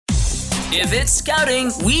If it's scouting,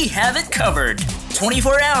 we have it covered.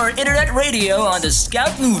 24-hour internet radio on the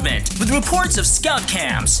Scout movement with reports of scout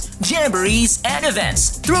camps, jamborees, and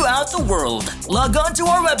events throughout the world. Log on to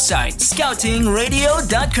our website,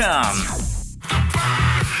 scoutingradio.com.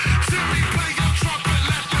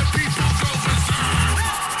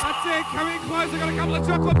 That's it, coming close. I got a couple of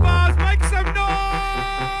chocolate bars. Make some noise!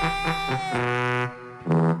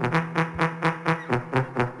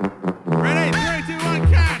 Ready? 3, 2,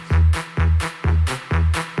 1, catch!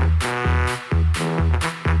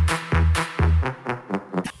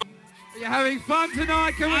 Are you having fun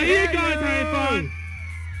tonight? Can we hear you guys having fun?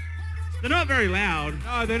 They're not very loud.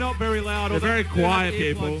 No, they're not very loud. They're very quiet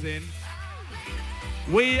people.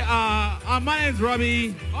 My name's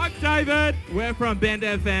Robbie. I'm David. We're from Bend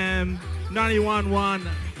FM, 91.1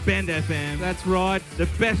 Bend FM. That's right. The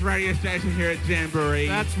best radio station here at Jamboree.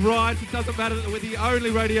 That's right. It doesn't matter that we're the only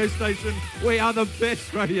radio station. We are the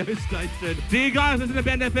best radio station. Do you guys listen to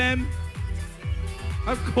Bend FM?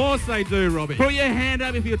 Of course they do, Robbie. Put your hand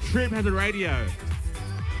up if your trip has a radio.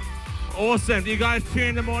 Awesome. Do you guys tune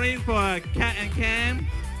in the morning for Cat and Cam?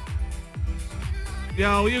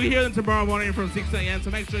 You'll hear them tomorrow morning from 6 a.m, so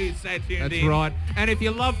make sure you stay tuned in. That's right. And if you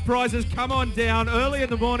love prizes, come on down early in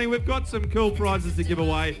the morning. We've got some cool prizes to give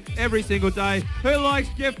away every single day. Who likes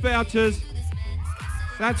gift vouchers?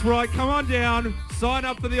 That's right. Come on down. Sign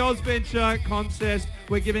up for the Ozventure contest.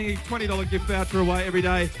 We're giving a $20 gift voucher away every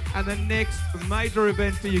day. And the next major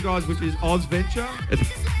event for you guys, which is Ozventure. It's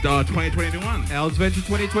 2021. Ozventure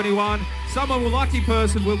 2021. Someone, lucky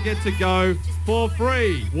person, will get to go for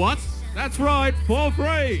free. What? That's right, for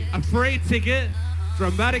free. A free ticket?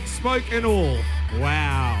 Dramatic smoke and all.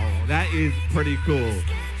 Wow, that is pretty cool.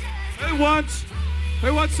 Who wants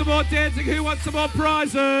some more dancing? Who wants some more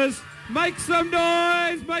prizes? Make some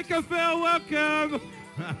noise. Make her feel welcome.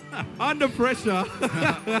 Under pressure.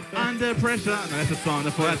 Under pressure. No, that's a song.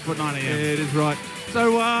 That's for 9 a.m. Yeah, it is right.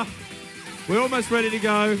 So we're almost ready to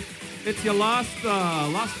go. It's your last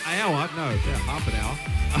hour. No, about half an hour.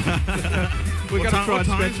 We're going to try and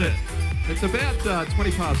stretch it. It's about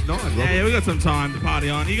 20 past 9, Robert. Yeah, we got some time to party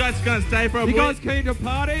on. You guys going to stay for a You week? guys keen to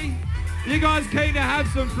party? You guys keen to have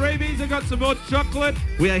some freebies? I got some more chocolate.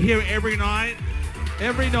 We are here every night.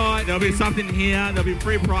 Every night. There'll be something here. There'll be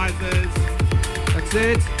free prizes. That's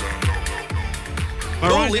it.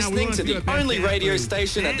 You're listening to the only radio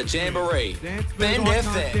station at the Jamboree, Bend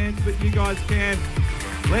FM. Dance, but you guys can.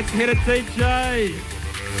 Let's hit it, DJ.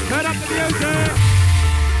 Turn up the music.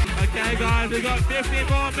 Okay, guys, we've got 15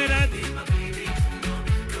 more minutes.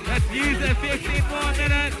 Let's use the 15 more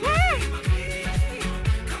minutes. Woo!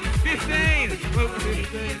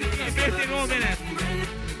 15 more minutes.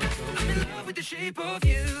 With the shape of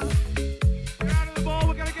you. We're out of the ball.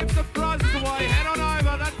 We're going to give some prizes away. Head on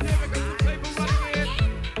over. That's it. We've got some people running in.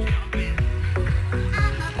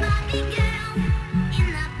 I'm a Barbie girl in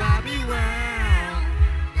the Barbie world.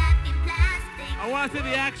 Life in plastic. I want to see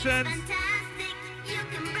the action. Fantastic. You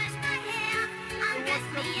can brush my hair. Undress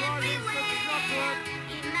me everywhere.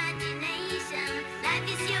 Imagination. Life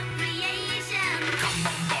is your creation. Come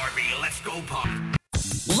on, Barbie, let's go pop.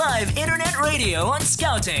 Live internet radio on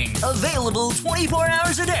Scouting. Available 24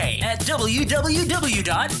 hours a day at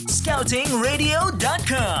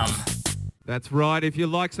www.scoutingradio.com. That's right. If you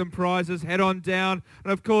like some prizes, head on down.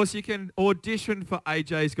 And, of course, you can audition for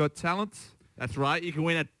AJ's Got Talent. That's right. You can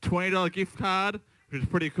win a $20 gift card, which is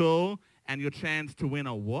pretty cool. And your chance to win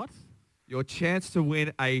a what? Your chance to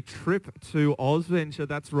win a trip to Ozventure.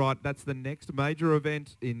 That's right. That's the next major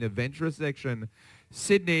event in the Venture section.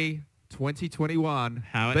 Sydney 2021.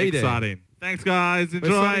 How Be exciting. there. Thanks, guys. Enjoy.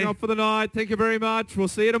 We're signing off for the night. Thank you very much. We'll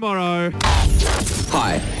see you tomorrow.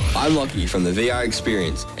 Hi, I'm Lockie from the VR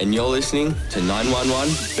Experience, and you're listening to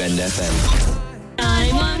 911 Bend FM.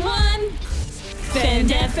 911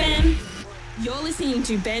 Bend FM. You're listening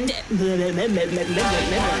to Bend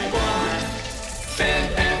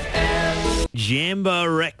Jambo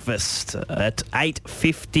Breakfast at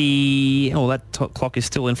 8:50. Oh, that clock is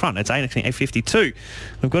still in front. It's actually 8:52.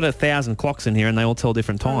 We've got 1,000 clocks in here, and they all tell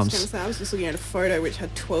different times. I was just looking at a photo which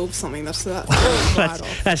had 12 something. That's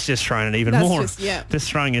that's just throwing it even That's more.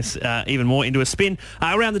 just throwing us even more into a spin.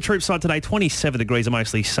 Around the troop side today, 27 degrees, a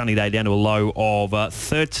mostly sunny day, down to a low of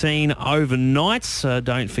 13 overnight. So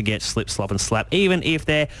don't forget slip, slop and slap, even if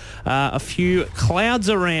there are a few clouds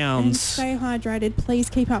around. And stay hydrated. Please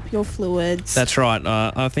keep up your fluids. That's right.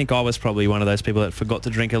 I think I was probably one of those people that forgot to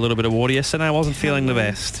drink a little bit of water yesterday. I wasn't feeling the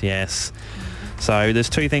best. Yes. So there's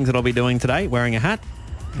two things that I'll be doing today: wearing a hat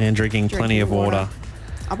and drinking plenty of water.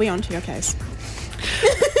 I'll be on to your case.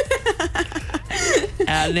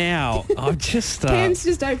 Now, I've just... Cam's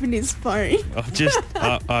just opened his phone.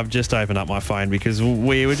 I've just opened up my phone because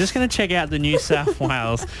we were just going to check out the New South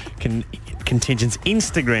Wales contingent's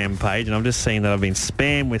Instagram page, and I've just seen that I've been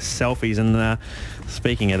spammed with selfies. And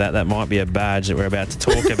speaking of that, that might be a badge that we're about to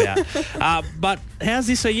talk about. But how's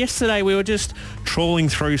this? So yesterday we were just trawling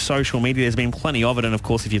through social media. There's been plenty of it, and of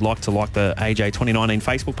course, if you'd like to like the AJ 2019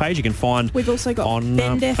 Facebook page, you can find. We've also got on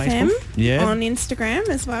Bend FM yeah. on Instagram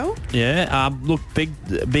as well. Yeah, look,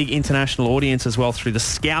 big international audience as well through the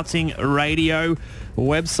Scouting Radio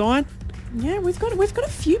website. Yeah, we've got a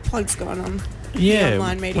few plugs going on. Yeah,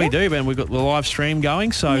 online media. we do, and we've got the live stream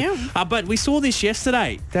going. So, Yeah. But we saw this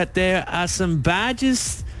yesterday that there are some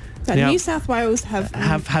badges that New South Wales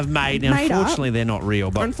have made. Now, unfortunately, they're not real.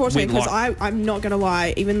 But unfortunately, because I'm not going to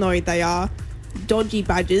lie, even though they are dodgy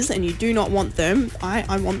badges and you do not want them,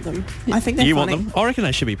 I want them. I think they're you funny. want them? I reckon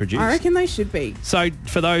they should be produced. I reckon they should be. So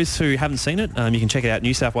for those who haven't seen it, you can check it out.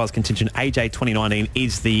 New South Wales Contingent AJ 2019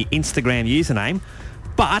 is the Instagram username,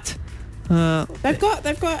 but. They've got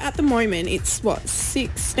at the moment it's what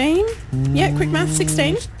 16? Yeah, quick math,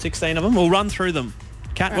 16. 16 of them. We'll run through them.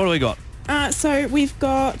 Kat, what do we got? So we've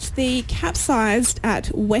got the capsized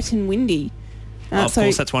at Wet and Windy. Of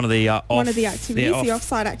course, that's one of the activities, the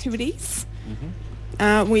offside activities.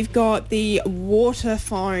 We've got the water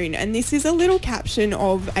phone, and this is a little caption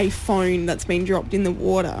of a phone that's been dropped in the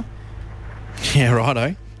water. Yeah,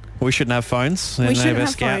 righto. We shouldn't have phones. We shouldn't have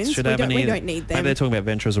scouts phones. should We have don't- any. we don't need them. Maybe they're talking about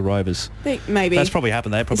Venturers or Rovers. Maybe. That's probably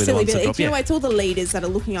happened. They're probably the ones that dropped. You know, it's all the leaders that are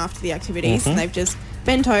looking after the activities, and they've just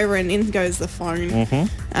bent over and in goes the phone.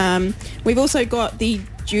 We've also got the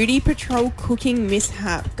duty patrol cooking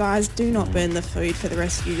mishap. Guys, do not burn the food for the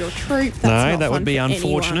rest of your troop. That's not that fun would be for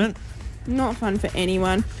unfortunate. anyone. Not fun for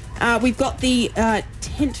anyone. We've got the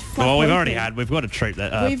tent flap Well, we've open. already had. We've got a troop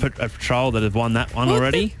that a patrol that have won that one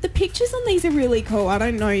already. The pictures on these are really cool. I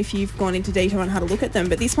don't know if you've gone into detail on how to look at them,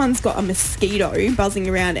 but this one's got a mosquito buzzing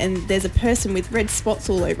around, and there's a person with red spots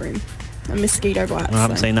all over him. A mosquito bite. I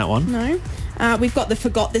haven't seen that one. No. We've got the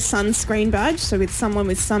Forgot the Sunscreen badge, so with someone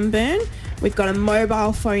with sunburn. We've got a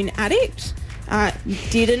mobile phone addict.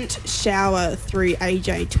 Didn't shower through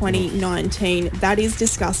AJ 2019. That is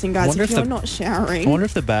disgusting, guys. If you're not showering. I wonder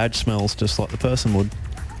if the badge smells just like the person would.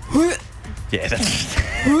 Yeah,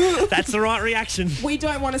 that's the right reaction. We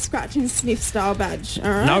don't want a scratch and sniff style badge, all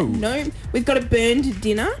right? No. We've got a burned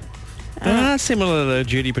dinner. Similar to the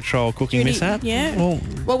duty patrol cooking mishap. Yeah.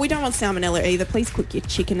 Well, we don't want salmonella either. Please cook your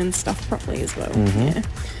chicken and stuff properly as well.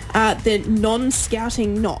 Yeah. The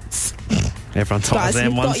non-scouting knots. Everyone ties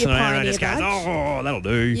them got once your in a while and pioneer just goes, badge. oh, that'll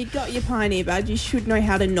do. You got your pioneer badge. You should know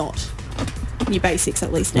how to knot. Your basics,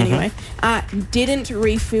 at least, anyway. Didn't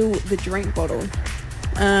refill the drink bottle.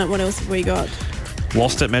 What else have we got?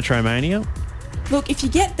 Lost at Metromania. Look, if you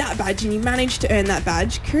get that badge and you manage to earn that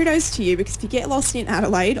badge, kudos to you, because if you get lost in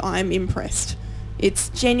Adelaide, I'm impressed. It's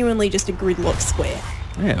genuinely just a gridlock square.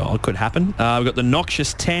 Yeah, well, it could happen. We've got the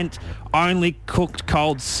noxious tent, only cooked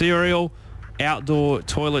cold cereal, outdoor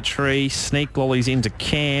toiletry, sneak lollies into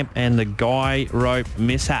camp, and the guy rope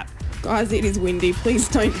mishap. Guys, it is windy. Please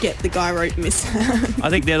don't get the guy rope mishap. I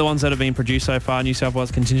think they're the ones that have been produced so far. New South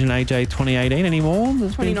Wales Contingent AJ 2018 anymore?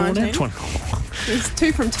 2019. It's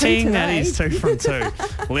 2 from 2 today. That is 2 from 2.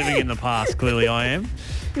 Living in the past, clearly I am.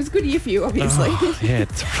 It was a good year for you, obviously. Yeah.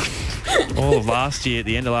 All of last year, at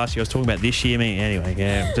the end of last year, I was talking about this year. Anyway,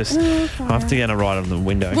 yeah, just I have to get a right on the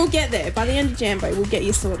window. We'll get there. By the end of Jambo, we'll get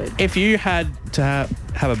you sorted. If you had to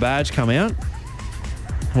have a badge come out,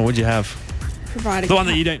 what would you have? Provided the one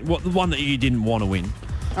that you don't, the one that you didn't want to win.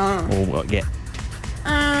 Or get.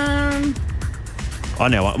 I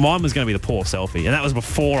know. Mine was going to be the poor selfie, and that was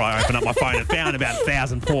before I opened up my phone and found about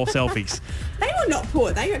 1,000 poor selfies. They were not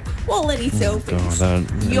poor. They were quality selfies.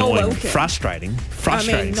 God, You're welcome. Frustrating I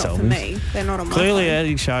mean, not selfies. for me. They're not on my Clearly, phone.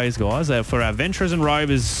 it shows, guys, that for our Venturers and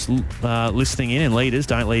Rovers listening in and leaders,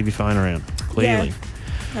 don't leave your phone around. Clearly. Yeah.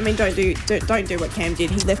 I mean, don't do what Cam did.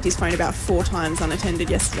 He left his phone about 4 times unattended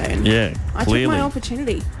yesterday, and I took my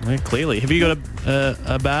opportunity. Yeah, clearly. Have you got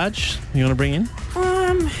a badge you want to bring in?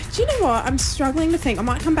 Do you know what? I'm struggling to think. I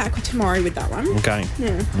might come back tomorrow with that one. Okay.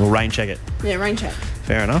 Yeah. We'll rain check it. Yeah, rain check.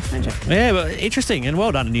 Fair enough. Rain check. Yeah, but interesting, and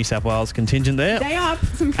well done to New South Wales contingent there. They are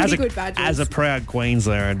some pretty good badges. As a proud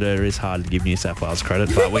Queenslander, it is hard to give New South Wales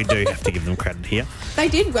credit, but we do have to give them credit here. They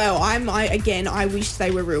did well. I wish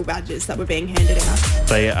they were real badges that were being handed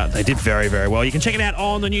out. They did very, very well. You can check it out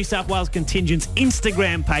on the New South Wales Contingent's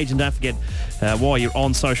Instagram page, and don't forget, while you're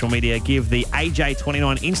on social media, give the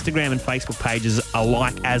AJ29 Instagram and Facebook pages a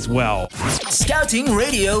like as well. Scouting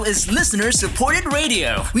Radio is listener-supported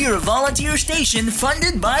radio. We are a volunteer station funded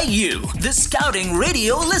funded by you, the Scouting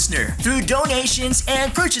Radio listener, through donations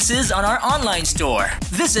and purchases on our online store.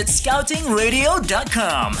 Visit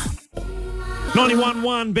scoutingradio.com.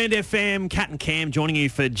 91.1 Bend FM, Cat and Cam joining you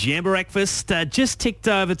for Jamba Breakfast. Just ticked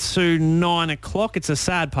over to 9 o'clock. It's a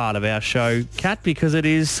sad part of our show, Cat, because it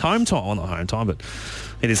is home time. Well, not home time, but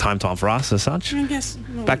it is home time for us as such. I guess.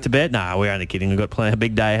 Back to bed? No, we're only kidding. We've got a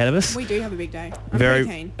big day ahead of us. We do have a big day. A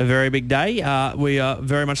very big day. We are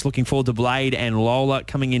very much looking forward to Blade and Lola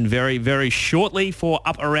coming in very, very shortly for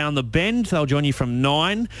Up Around the Bend. They'll join you from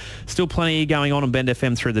 9. Still plenty going on Bend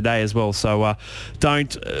FM through the day as well. So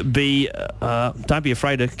don't be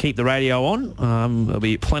afraid to keep the radio on. There'll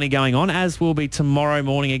be plenty going on, as will be tomorrow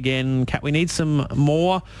morning again. Kat, we need some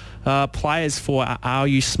more players for Are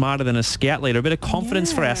You Smarter Than a Scout Leader? A bit of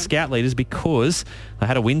confidence for our scout leaders because they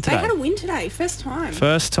had a win today. They had a win today. First time.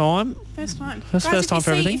 First time. First time. First time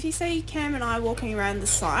for everything. If you see Cam and I walking around the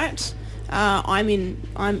site,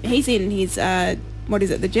 he's in his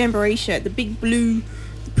the Jamboree shirt, the big blue,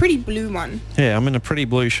 the pretty blue one. Yeah, I'm in a pretty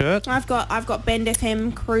blue shirt. I've got Bend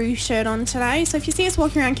FM crew shirt on today. So if you see us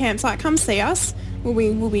walking around campsite, come see us.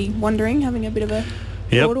 We'll be wandering, having a bit of a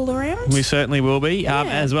all around. We certainly will be. Yeah.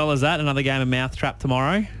 As well as that, another game of Mousetrap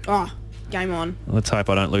tomorrow. Oh, game on. Let's hope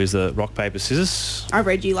I don't lose the rock, paper, scissors. I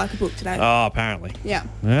read you like a book today. Oh, apparently. Yeah.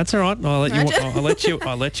 That's all right. I'll let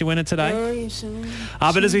you win it today. Oh, you sure?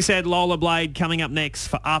 But as we said, Lola Blade coming up next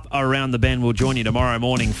for Up Around the Bend. We'll join you tomorrow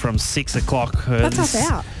morning from 6 o'clock. That's us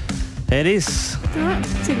out. It is. All right.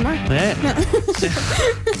 See you tomorrow. Yeah.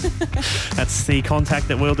 That's the contact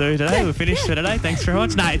that we'll do today. We're finished for today. Thanks very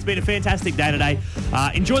much. No, it's been a fantastic day today.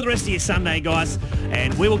 Enjoy the rest of your Sunday, guys.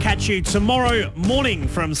 And we will catch you tomorrow morning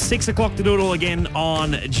from 6 o'clock to do it all again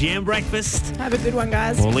on Jam Breakfast. Have a good one,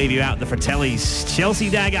 guys. We'll leave you out the Fratellis. Chelsea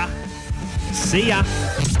Dagger. See ya.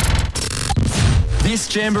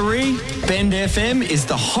 This Jamboree, Bend FM is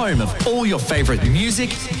the home of all your favourite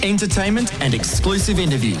music, entertainment and exclusive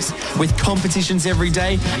interviews. With competitions every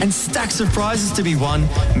day and stacks of prizes to be won,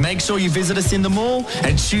 make sure you visit us in the mall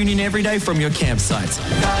and tune in every day from your campsite.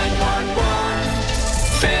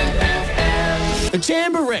 911 Bend FM. The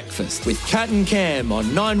Jamba Breakfast with Cat and Cam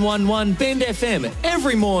on 911 Bend FM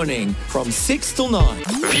every morning from 6 till 9.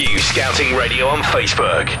 View Scouting Radio on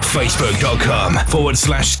Facebook.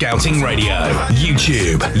 Facebook.com/Scouting Radio.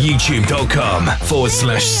 YouTube.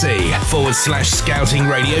 YouTube.com/C/Scouting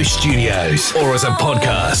Radio Studios. Or as a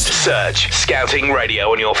podcast, search Scouting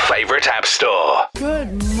Radio on your favourite app store.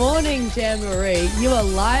 Good morning, Jamboree. You are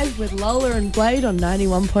live with Lola and Blade on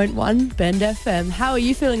 91.1 Bend FM. How are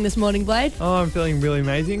you feeling this morning, Blade? Oh, I'm feeling really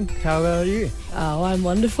amazing. How about you? Oh, I'm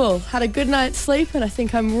wonderful. Had a good night's sleep and I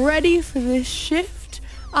think I'm ready for this shift.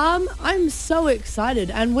 I'm so excited,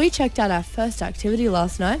 and we checked out our first activity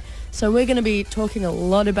last night, so we're going to be talking a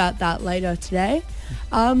lot about that later today.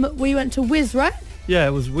 We went to Wiz, right? Yeah,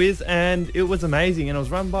 it was Wiz and it was amazing, and it was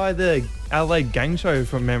run by the Adelaide Gang Show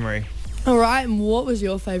from memory. All right, and what was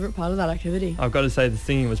your favourite part of that activity? I've got to say the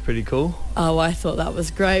singing was pretty cool. Oh, I thought that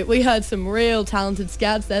was great. We heard some real talented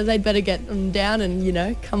scouts there. They'd better get them down and,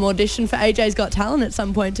 come audition for AJ's Got Talent at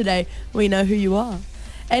some point today. We know who you are.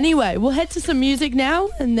 Anyway, we'll head to some music now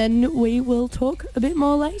and then we will talk a bit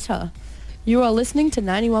more later. You are listening to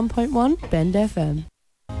 91.1 Bend FM.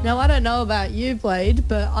 Now, I don't know about you, Blade,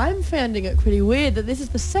 but I'm finding it pretty weird that this is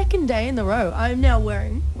the second day in a row I'm now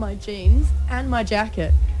wearing my jeans and my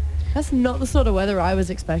jacket. That's not the sort of weather I was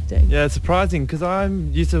expecting. Yeah, it's surprising because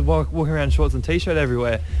I'm used to walking around shorts and t-shirt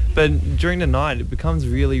everywhere. But during the night, it becomes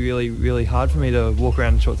really, really, really hard for me to walk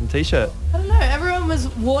around in shorts and t-shirt. I don't know. Everyone was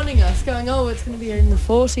warning us, going, oh, it's going to be in the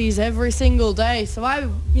 40s every single day. So I,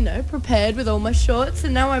 prepared with all my shorts,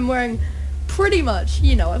 and now I'm wearing pretty much,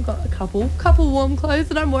 I've got a couple warm clothes,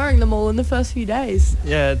 and I'm wearing them all in the first few days.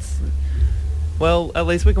 Yeah, well, at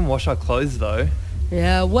least we can wash our clothes, though.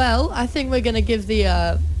 Yeah, well, I think we're going to give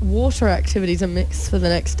the water activities a mix for the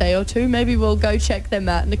next day or two. Maybe we'll go check them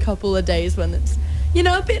out in a couple of days when it's,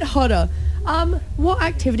 a bit hotter. What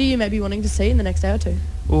activity are you maybe wanting to see in the next day or two?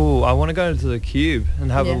 Oh, I want to go to the Cube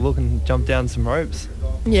and have a look and jump down some ropes.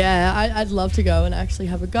 Yeah, I'd love to go and actually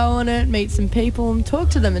have a go on it, meet some people and talk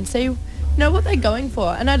to them and see, what they're going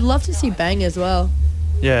for. And I'd love to see Bang as well.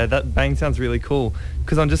 Yeah, that Bang sounds really cool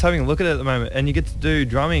because I'm just having a look at it at the moment, and you get to do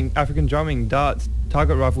drumming, African drumming, darts,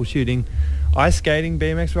 target rifle shooting, ice skating,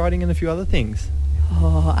 BMX riding, and a few other things.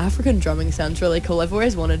 Oh, African drumming sounds really cool. I've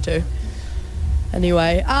always wanted to.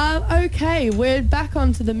 Anyway, okay, we're back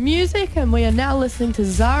onto the music, and we are now listening to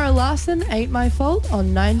Zara Larsson, Ain't My Fault,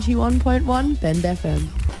 on 91.1 Bend FM.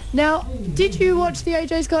 Now, did you watch the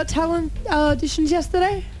AJ's Got Talent auditions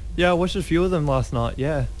yesterday? Yeah, I watched a few of them last night,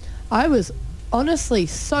 yeah. I was honestly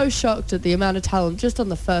so shocked at the amount of talent just on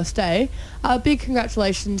the first day. Big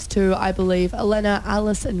congratulations to, I believe, Elena,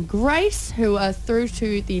 Alice and Grace, who are through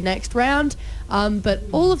to the next round. But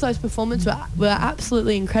all of those performances were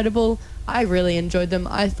absolutely incredible. I really enjoyed them.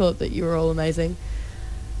 I thought that you were all amazing.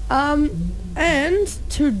 And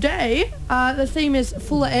today, the theme is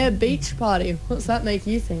Fuller Air Beach Party. What's that make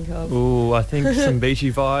you think of? Ooh, I think some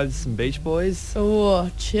beachy vibes, some Beach Boys.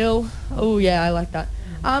 Oh, chill. Oh, yeah, I like that.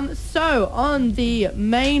 So, on the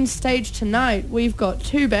main stage tonight, we've got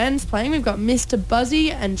two bands playing. We've got Mr.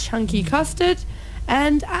 Buzzy and Chunky Custard.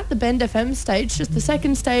 And at the Bend FM stage, just the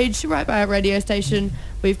second stage, right by our radio station,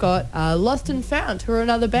 we've got Lost and Found, who are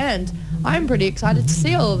another band. I'm pretty excited to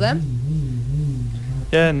see all of them.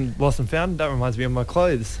 Yeah, and Lost and Found, that reminds me of my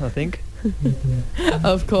clothes, I think.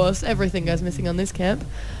 Of course, everything goes missing on this camp.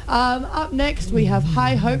 Up next, we have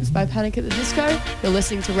High Hopes by Panic at the Disco. You're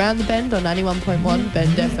listening to Round the Bend on 91.1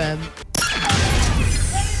 Bend FM.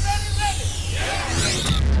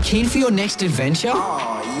 Keen for your next adventure?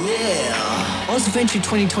 Oh, yeah! Ozventure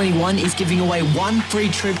 2021 is giving away one free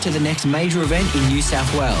trip to the next major event in New South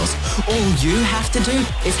Wales. All you have to do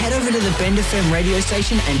is head over to the Bend FM radio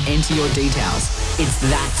station and enter your details. It's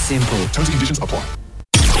that simple. Terms and conditions apply.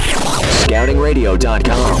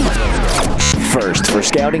 ScoutingRadio.com. First for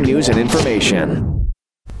scouting news and information.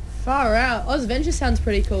 Far out. Ozventure sounds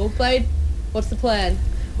pretty cool. Blade, what's the plan?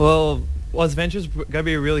 Well, Ozventure's going to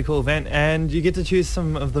be a really cool event, and you get to choose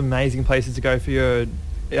some of the amazing places to go for your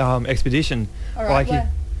expedition. All right,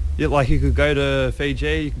 like you could go to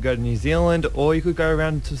Fiji, you could go to New Zealand, or you could go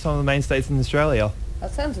around to some of the main states in Australia.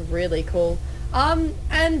 That sounds really cool. And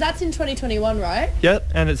that's in 2021, right?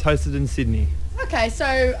 Yep, and it's hosted in Sydney. Okay, so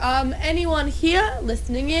anyone here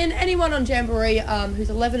listening in, anyone on Jamboree who's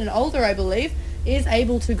 11 and older, I believe, is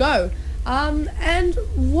able to go. And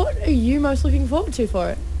what are you most looking forward to for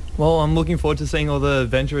it? Well, I'm looking forward to seeing all the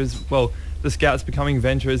venturers, the scouts becoming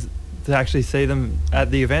venturers, to actually see them at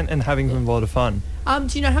the event and having a lot of fun.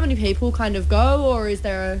 Do you know how many people kind of go, or is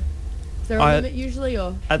there a limit usually?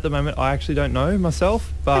 Or at the moment, I actually don't know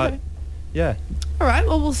myself, but yeah. All right,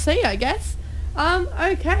 well, we'll see, I guess.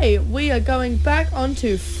 Okay, we are going back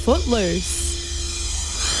onto Footloose.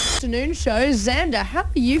 Afternoon show. Xander, how are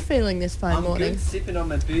you feeling this fine morning? I'm good, sipping on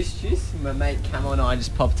my Boost juice. My mate Camo and I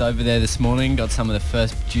just popped over there this morning, got some of the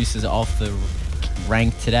first juices off the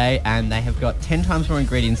rank today, and they have got 10 times more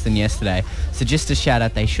ingredients than yesterday. So just a shout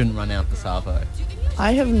out, they shouldn't run out the Savo.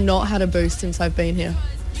 I have not had a Boost since I've been here.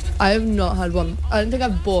 I have not had one. I don't think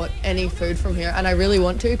I've bought any food from here, and I really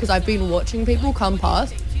want to, because I've been watching people come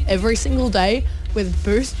past every single day with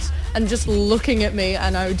Boosts and just looking at me,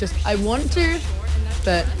 and I want to,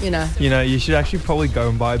 but you should actually probably go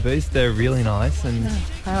and buy a Boost. They're really nice. And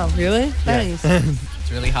wow, really? Thanks.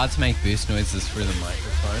 It's really hard to make Boost noises through the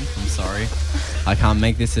microphone. I'm sorry. I can't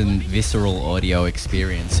make this a visceral audio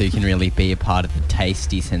experience, so you can really be a part of the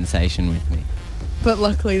tasty sensation with me. But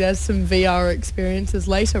luckily there's some VR experiences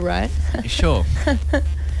later, right? Sure.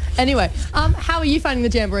 Anyway, how are you finding the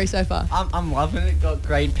Jamboree so far? I'm loving it. Got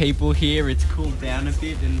great people here. It's cooled down a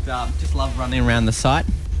bit, and just love running around the site.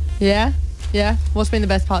 Yeah? What's been the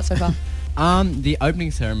best part so far? The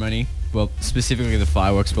opening ceremony. Well, specifically the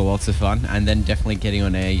fireworks were lots of fun, and then definitely getting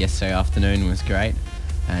on air yesterday afternoon was great.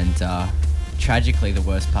 And tragically, the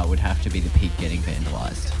worst part would have to be the pig getting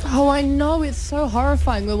vandalised. Oh, I know. It's so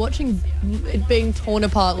horrifying. We're watching it being torn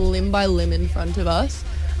apart limb by limb in front of us.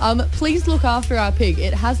 Please look after our pig.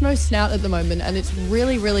 It has no snout at the moment, and it's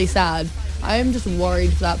really, really sad. I am just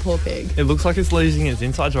worried for that poor pig. It looks like it's losing its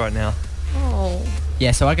insides right now. Oh.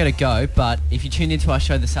 Yeah, so I got to go, but if you tune into our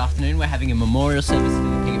show this afternoon, we're having a memorial service for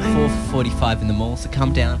the pig at 4:45 in the mall, so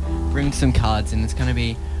come down, bring some cards, and it's going to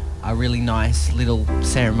be a really nice little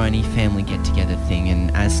ceremony, family get-together thing, and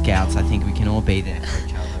as scouts, I think we can all be there for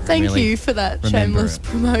each other. Thank you for that shameless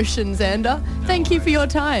promotion, Xander. Thank you for your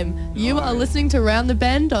time. You are listening to Round the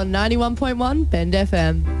Bend on 91.1 Bend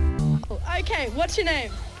FM. Okay, what's your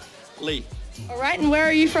name? Lee. All right, and where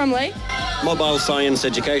are you from, Lee? Mobile Science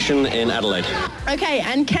Education in Adelaide. Okay,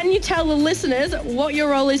 and can you tell the listeners what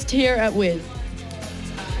your role is here at WIS?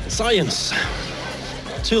 Science.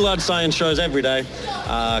 2 large science shows every day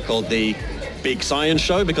called the Big Science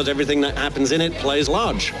Show, because everything that happens in it plays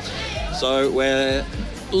large. So we're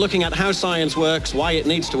looking at how science works, why it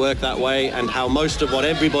needs to work that way, and how most of what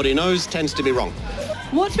everybody knows tends to be wrong.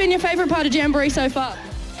 What's been your favourite part of Jamboree so far?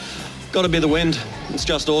 Got to be the wind. It's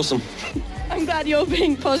just awesome. I'm glad you're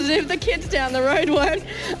being positive. The kids down the road won't.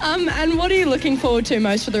 And what are you looking forward to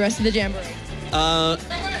most for the rest of the Jamboree?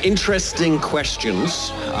 Interesting questions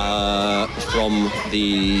from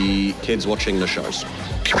the kids watching the shows.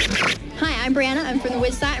 Hi, I'm Brianna. I'm from the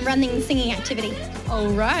Whiz site and running the singing activity. All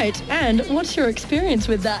right. And what's your experience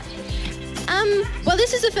with that? Well,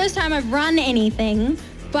 this is the first time I've run anything,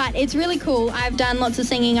 but it's really cool. I've done lots of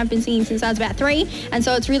singing. I've been singing since I was about 3, and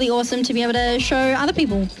so it's really awesome to be able to show other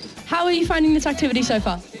people. How are you finding this activity so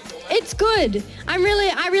far? It's good. I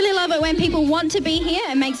really love it when people want to be here.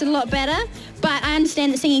 It makes it a lot better, but I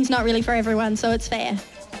understand that singing's not really for everyone, so it's fair.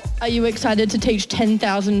 Are you excited to teach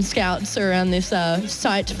 10,000 scouts around this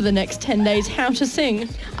site for the next 10 days how to sing?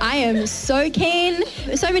 I am so keen.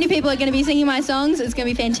 So many people are going to be singing my songs. It's going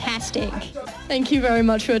to be fantastic. Thank you very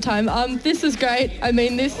much for your time. This is great. I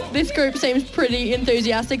mean, this group seems pretty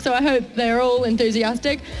enthusiastic, so I hope they're all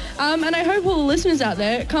enthusiastic. And I hope all the listeners out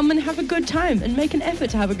there come and have a good time and make an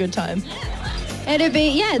effort to have a good time.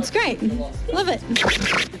 It's great. Love it.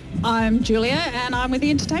 I'm Julia and I'm with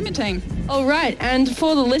the entertainment team. All right, and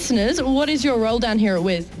for the listeners, what is your role down here at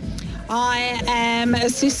Whiz? I am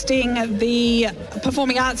assisting the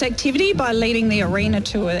performing arts activity by leading the arena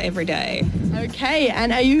tour every day. Okay,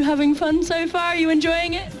 and are you having fun so far? Are you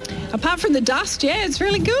enjoying it? Apart from the dust, yeah, it's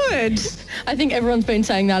really good. I think everyone's been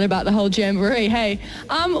saying that about the whole jamboree. Hey,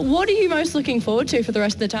 what are you most looking forward to for the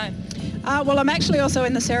rest of the time? Well, I'm actually also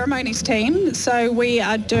in the ceremonies team, so we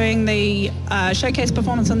are doing the showcase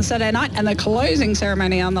performance on the Saturday night and the closing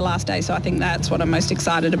ceremony on the last day, so I think that's what I'm most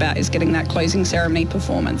excited about, is getting that closing ceremony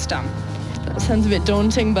performance done. That sounds a bit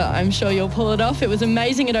daunting, but I'm sure you'll pull it off. It was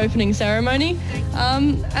amazing at opening ceremony,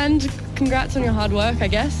 and congrats on your hard work, I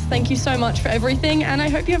guess. Thank you so much for everything, and I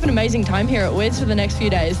hope you have an amazing time here at Whiz for the next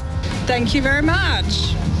few days. Thank you very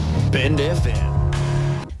much. Bend FM.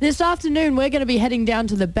 This afternoon, we're going to be heading down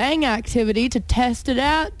to the Bang activity to test it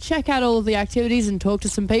out, check out all of the activities and talk to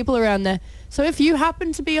some people around there. So if you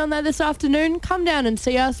happen to be on there this afternoon, come down and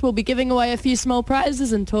see us. We'll be giving away a few small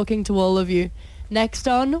prizes and talking to all of you. Next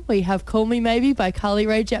on, we have Call Me Maybe by Carly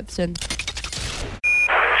Rae Jepsen.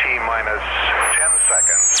 T-minus 10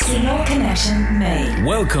 seconds. Signal connection made.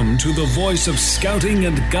 Welcome to the voice of scouting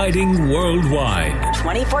and guiding worldwide.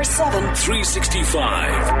 24/7.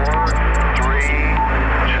 365. 4, 3, 2,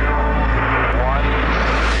 1.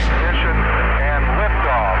 Ignition and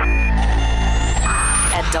liftoff.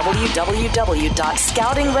 At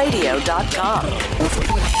www.scoutingradio.com.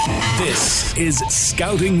 This is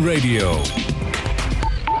Scouting Radio.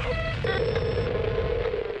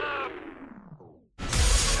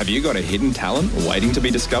 Have you got a hidden talent waiting to be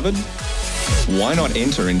discovered? Why not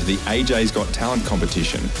enter into the AJ's Got Talent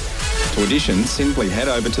competition? To audition, simply head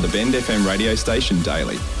over to the Bend FM radio station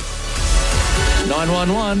daily.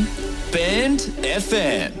 911 Bend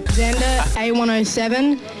FM. Xander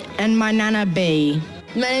A107 and my Nana B.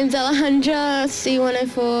 My name's Alejandra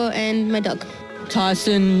C104 and my dog.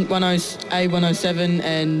 Tyson A107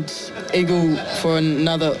 and Eagle for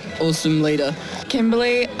another awesome leader.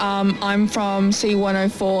 Kimberly, I'm from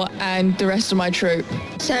C104 and the rest of my troop.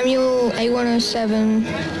 Samuel A107.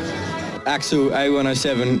 Axel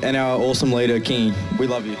A107 and our awesome leader King. We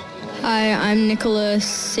love you. Hi, I'm Nicholas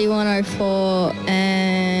C104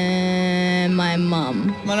 and my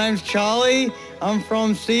mum. My name's Charlie. I'm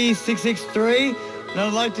from C663 and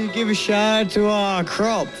I'd like to give a shout out to our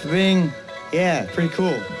crop for being pretty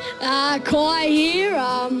cool. Kai here.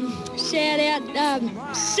 Shout out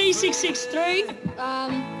C663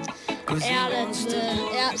 out at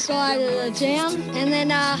the outside of the town. And then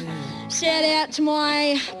shout out to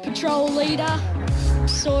my patrol leader,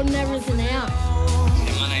 sorting everything out.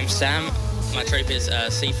 My name's Sam. My troop is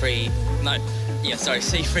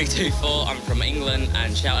C324. I'm from England,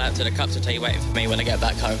 and shout out to the Cups of Tea waiting for me when I get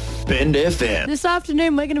back home. Bend FM. This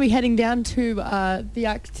afternoon, we're going to be heading down to the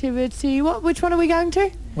activity. Which one are we going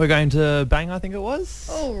to? We're going to Bang, I think it was.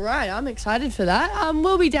 All right, I'm excited for that.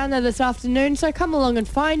 We'll be down there this afternoon, so come along and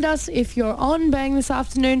find us if you're on Bang this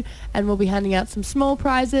afternoon, and we'll be handing out some small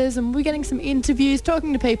prizes, and we'll be getting some interviews,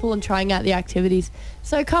 talking to people and trying out the activities.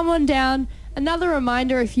 So come on down. Another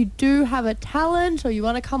reminder, if you do have a talent or you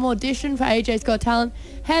want to come audition for AJ's Got Talent,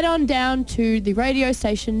 head on down to the radio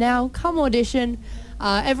station now. Come audition.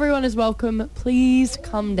 Everyone is welcome. Please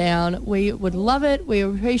come down. We would love it. We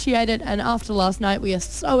appreciate it. And after last night, we are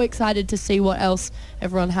so excited to see what else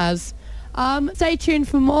everyone has. Stay tuned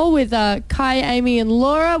for more with Kai, Amy and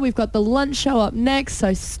Laura. We've got the lunch show up next,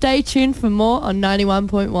 so stay tuned for more on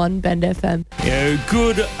 91.1 Bend FM. Yo,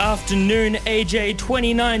 good afternoon, AJ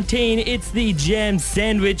 2019. It's the Jam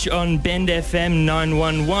Sandwich on Bend FM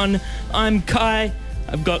 911. I'm Kai.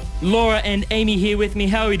 I've got Laura and Amy here with me.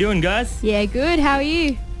 How are we doing, guys? Yeah, good. How are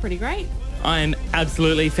you? Pretty great. I'm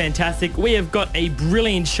absolutely fantastic. We have got a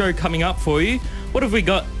brilliant show coming up for you. What have we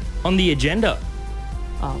got on the agenda?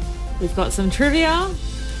 We've got some trivia,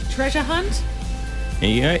 treasure hunt. There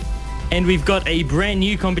you go. And we've got a brand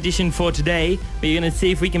new competition for today. We're going to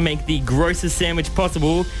see if we can make the grossest sandwich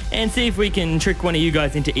possible and see if we can trick one of you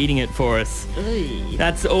guys into eating it for us.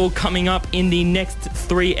 That's all coming up in the next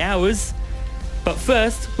 3 hours. But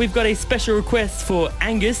first, we've got a special request for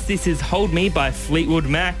Angus. This is Hold Me by Fleetwood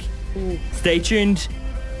Mac. Stay tuned.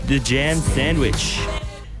 The Jam Sandwich.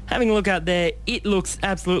 Having a look out there, it looks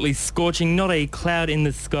absolutely scorching. Not a cloud in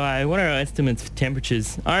the sky. What are our estimates for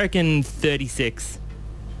temperatures? I reckon 36.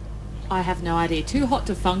 I have no idea. Too hot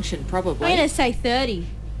to function, probably. I'm going to say 30.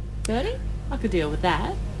 30? I could deal with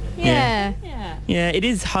that. Yeah. Yeah, it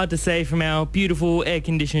is hard to say from our beautiful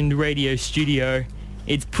air-conditioned radio studio.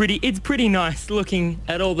 It's pretty nice looking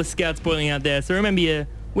at all the scouts boiling out there. So remember, you're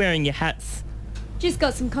wearing your hats. Just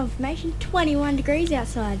got some confirmation. 21 degrees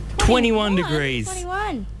outside. 21 degrees.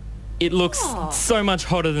 21. It looks so much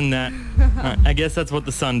hotter than that. I guess that's what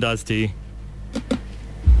the sun does to you.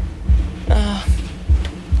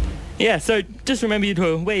 Yeah, so just remember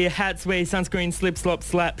to wear your hats, wear your sunscreen, slip, slop,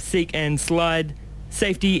 slap, seek and slide.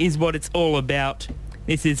 Safety is what it's all about.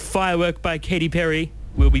 This is Firework by Katy Perry.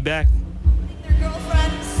 We'll be back.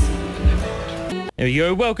 There we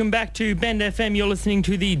go. Welcome back to Bend FM. You're listening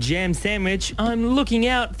to the Jam Sandwich. I'm looking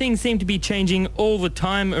out. Things seem to be changing all the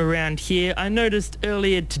time around here. I noticed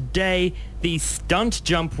earlier today the stunt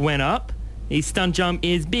jump went up. The stunt jump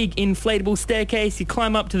is big inflatable staircase. You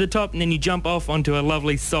climb up to the top and then you jump off onto a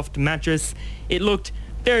lovely soft mattress. It looked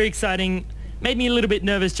very exciting. Made me a little bit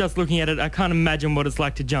nervous just looking at it. I can't imagine what it's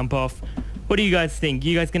like to jump off. What do you guys think?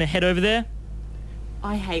 You guys going to head over there?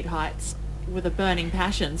 I hate heights with a burning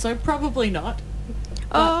passion, so probably not.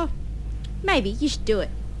 Oh, maybe. You should do it.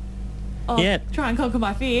 Oh, yeah. Try and conquer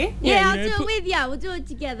my fear. Yeah, I'll do it with you. We'll do it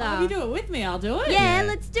together. Oh, if you do it with me, I'll do it. Yeah,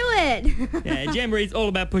 let's do it. Yeah, Jamboree is all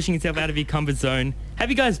about pushing yourself out of your comfort zone. Have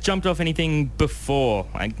you guys jumped off anything before?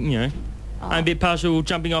 Like, I'm a bit partial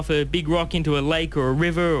jumping off a big rock into a lake or a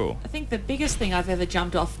river. Or I think the biggest thing I've ever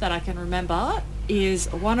jumped off that I can remember is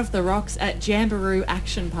one of the rocks at Jamboree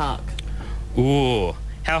Action Park. Ooh,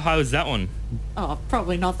 how high was that one? Oh,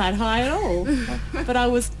 probably not that high at all. But I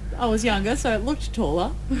was younger, so it looked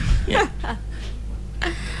taller. Yeah.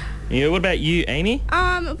 Yeah. What about you, Amy?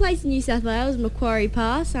 A place in New South Wales, Macquarie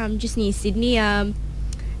Pass, just near Sydney.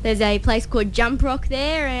 There's a place called Jump Rock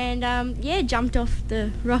there, and jumped off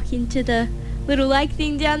the rock into the little lake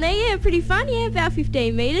thing down there. Yeah, pretty fun. Yeah, about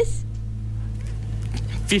 15 metres.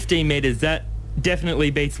 15 metres. That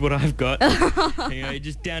definitely beats what I've got.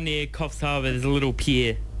 Just down near Coffs Harbour, there's a little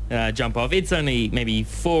pier. Jump off. It's only maybe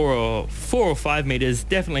 4 or 5 meters.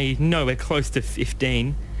 Definitely nowhere close to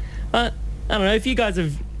 15. But I don't know, if you guys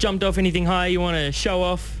have jumped off anything high, you want to show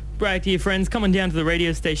off, brag to your friends, come on down to the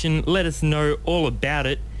radio station, let us know all about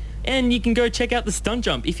it. And you can go check out the stunt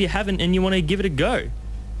jump if you haven't and you want to give it a go.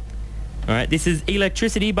 Alright, this is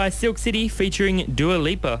Electricity by Silk City featuring Dua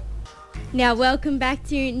Lipa. Now, welcome back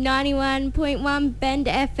to 91.1 Bend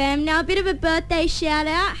FM. Now, a bit of a birthday shout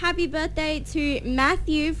out. Happy birthday to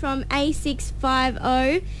Matthew from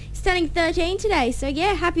A650. He's turning 13 today, so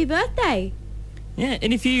yeah, happy birthday. Yeah,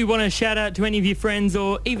 and if you want to shout out to any of your friends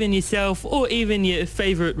or even yourself or even your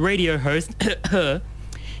favourite radio host,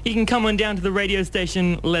 you can come on down to the radio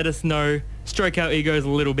station, let us know, stroke our egos a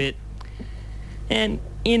little bit. And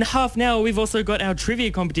in half an hour, we've also got our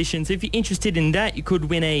trivia competition. So if you're interested in that, you could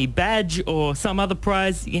win a badge or some other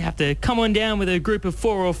prize. You have to come on down with a group of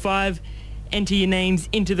 4 or 5, enter your names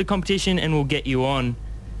into the competition, and we'll get you on.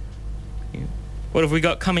 What have we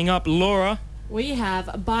got coming up, Laura? We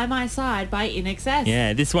have By My Side by INXS.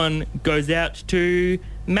 Yeah, this one goes out to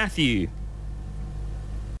Matthew.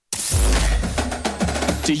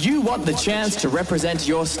 Do you want the chance to represent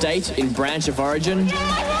your state in Branch of Origin?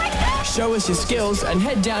 Show us your skills and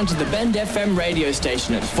head down to the Bend FM radio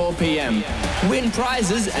station at 4 p.m. Win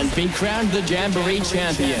prizes and be crowned the Jamboree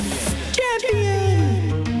champion.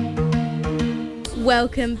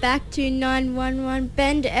 Welcome back to 911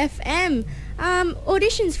 Bend FM.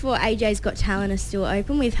 Auditions for AJ's Got Talent are still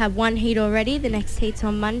open. We've had one heat already. The next heat's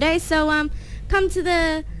on Monday. So come to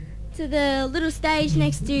the little stage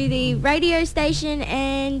next to the radio station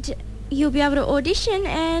and you'll be able to audition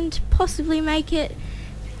and possibly make it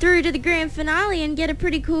through to the grand finale and get a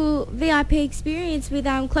pretty cool VIP experience with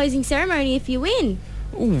closing ceremony if you win.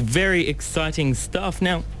 Ooh, very exciting stuff.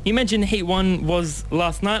 Now, you mentioned Heat 1 was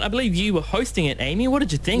last night. I believe you were hosting it, Amy. What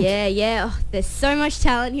did you think? Yeah. Oh, there's so much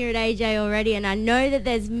talent here at AJ already, and I know that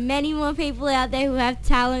there's many more people out there who have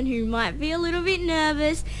talent who might be a little bit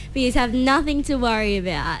nervous, but you have nothing to worry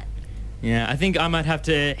about. Yeah, I think I might have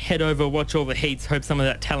to head over, watch all the heats, hope some of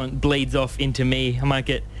that talent bleeds off into me. I might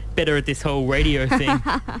get better at this whole radio thing.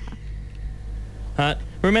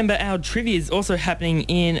 Remember, our trivia is also happening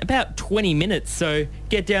in about 20 minutes, so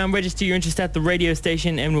get down, register your interest at the radio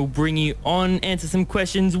station, and we'll bring you on, answer some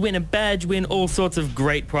questions, win a badge, win all sorts of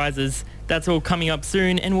great prizes. That's all coming up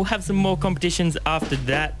soon, and we'll have some more competitions after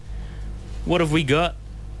that. What have we got?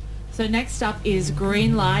 So next up is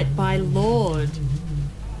Green Light by Lord.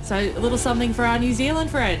 So a little something for our New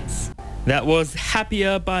Zealand friends. That was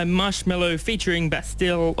Happier by Marshmello featuring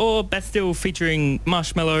Bastille, or Bastille featuring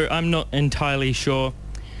Marshmello. I'm not entirely sure.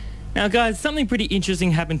 Now guys, something pretty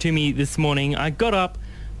interesting happened to me this morning. I got up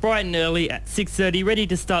bright and early at 6:30, ready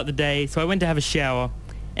to start the day, so I went to have a shower.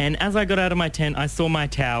 And as I got out of my tent, I saw my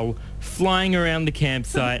towel flying around the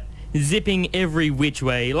campsite, zipping every which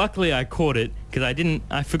way. Luckily I caught it, because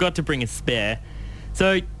I forgot to bring a spare.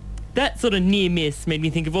 So that sort of near miss made me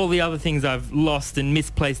think of all the other things I've lost and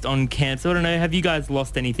misplaced on camp. So I don't know, have you guys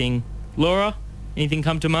lost anything? Laura, anything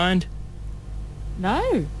come to mind?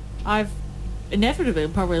 No, I've inevitably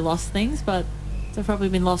probably lost things, but they've probably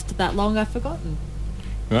been lost that long I've forgotten.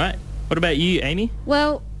 Right. What about you, Amy?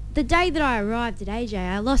 Well, the day that I arrived at AJ,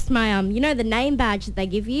 I lost my, the name badge that they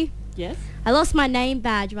give you? Yes. I lost my name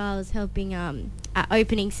badge while I was helping at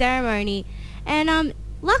opening ceremony, and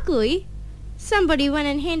luckily somebody went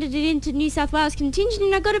and handed it into New South Wales contingent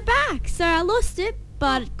and I got it back. So I lost it,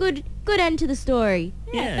 but good end to the story.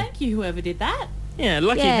 Yeah, thank you whoever did that. Yeah,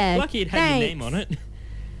 lucky it had thanks. your name on it.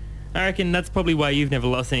 I reckon that's probably why you've never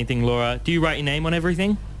lost anything, Laura. Do you write your name on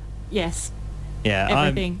everything? Yes. Yeah.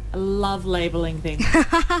 Everything. I love labelling things.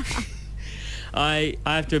 I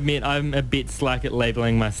have to admit I'm a bit slack at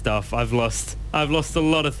labelling my stuff. I've lost a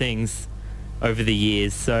lot of things over the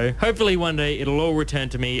years, so hopefully one day it'll all return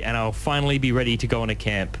to me and I'll finally be ready to go on a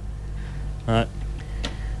camp.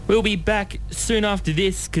 We'll be back soon after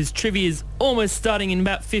this because trivia is almost starting in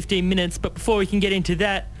about 15 minutes, but before we can get into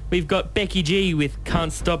that, we've got Becky G with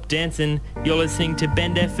Can't Stop Dancing. You're listening to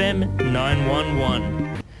Bend FM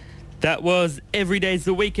 911. That was Every Day's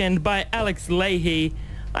the Weekend by Alex Leahy.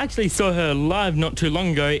 I actually saw her live not too long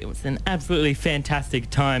ago. It was an absolutely fantastic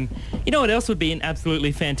time. You know what else would be an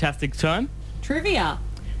absolutely fantastic time? Trivia.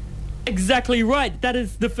 Exactly right. That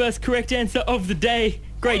is the first correct answer of the day.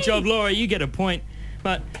 Great job, Laura. You get a point.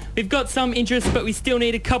 But we've got some interest, but we still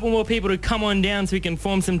need a couple more people to come on down so we can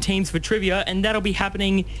form some teams for trivia, and that'll be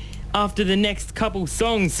happening after the next couple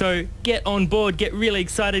songs. So get on board, get really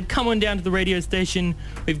excited, come on down to the radio station.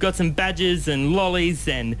 We've got some badges and lollies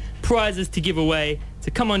and prizes to give away. So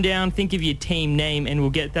come on down, think of your team name, and we'll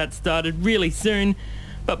get that started really soon.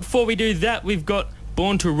 But before we do that, we've got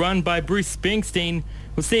Born to Run by Bruce Springsteen.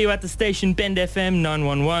 We'll see you at the station, Bend FM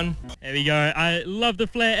 911. There we go. I love the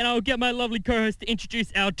flair, and I'll get my lovely co-host to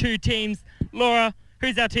introduce our two teams. Laura,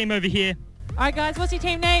 who's our team over here? All right, guys, what's your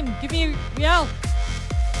team name? Give me a yell.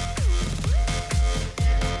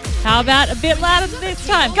 How about a bit louder this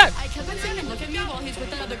time? Go.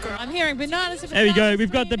 I'm hearing bananas. There we go.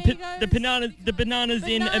 We've got the bananas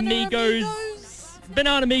in Amigos.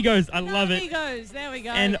 Banana Amigos. I love it. Amigos. There we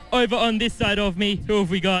go. And over on this side of me, who have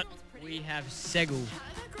we got? We have Segel.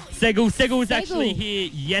 Segel was actually here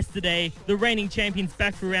yesterday. The reigning champion's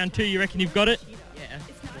back for round 2. You reckon you've got it? Yeah.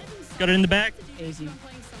 Got it in the bag? Easy.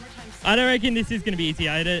 I don't reckon this is going to be easy.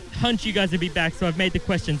 I had a hunch you guys would be back, so I've made the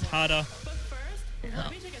questions harder.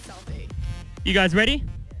 Let me take a selfie. You guys ready?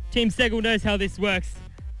 Team Segel knows how this works.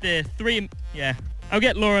 The three... Yeah. I'll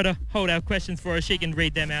get Laura to hold our questions for us. She can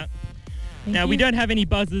read them out. Now, we don't have any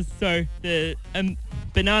buzzers, so the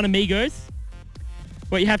Banana Amigos...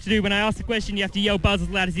 What you have to do when I ask the question, you have to yell buzz as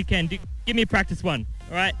loud as you can. Give me a practice one,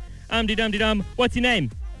 all right? Dum-de-dum-de-dum. What's your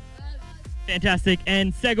name? Fantastic.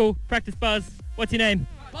 And Segel, practice buzz. What's your name?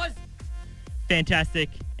 Buzz. Fantastic.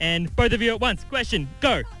 And both of you at once. Question,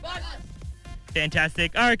 go. Buzz.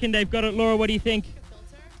 Fantastic. I reckon they've got it. Laura, what do you think?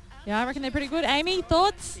 Yeah, I reckon they're pretty good. Amy,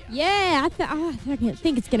 thoughts? Yeah, I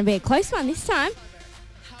think it's going to be a close one this time.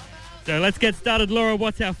 So let's get started. Laura,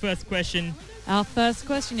 what's our first question? Our first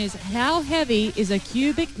question is, how heavy is a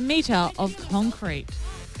cubic metre of concrete?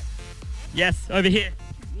 Yes, over here.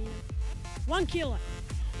 1 kilo.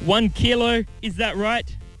 1 kilo, is that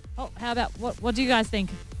right? Oh, how about, what do you guys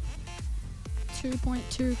think?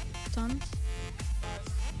 2.2 tons.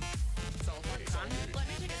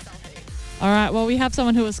 All right, well, we have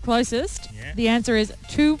someone who was closest. Yeah. The answer is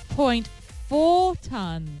 2.4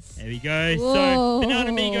 tons. There we go. Whoa. So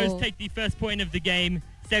Banana Amigos take the first point of the game.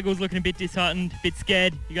 Segel's looking a bit disheartened, a bit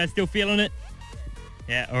scared. You guys still feeling it?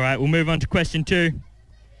 Yeah, all right, we'll move on to question 2.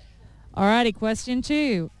 All righty, question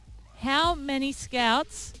 2. How many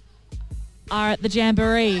scouts are at the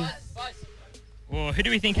Jamboree? Well, who do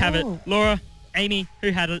we think have it? Laura, Amy,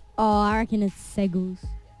 who had it? Oh, I reckon it's Segel's.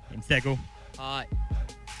 And Segel.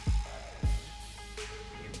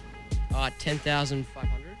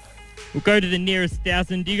 10,500. We'll go to the nearest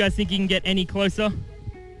 1,000. Do you guys think you can get any closer?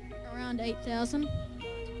 Around 8,000.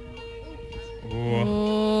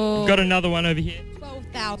 We've got another one over here.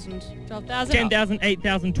 12,000. 12,000. 10,000,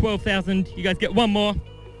 8,000, 12,000. You guys get one more.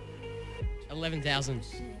 11,000.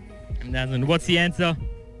 11,000. What's the answer?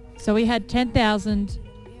 So we had 10,000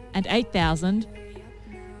 and 8,000.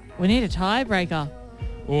 We need a tiebreaker.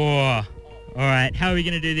 Oh, all right. How are we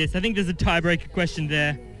going to do this? I think there's a tiebreaker question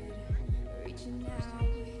there.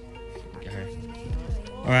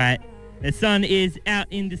 All right. The sun is out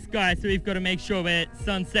in the sky, so we've got to make sure we're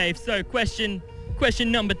sun safe. So question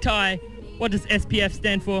number tie. What does SPF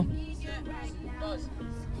stand for?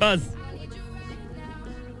 Buzz.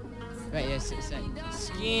 Wait, yes,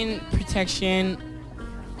 skin protection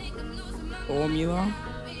formula.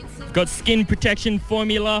 Got skin protection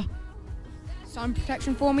formula. Sun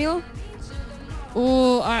protection formula.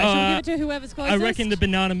 Oh, all right. Should we give it to whoever's closest? I reckon the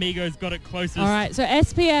Banana Migos got it closest. All right. So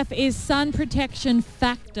SPF is sun protection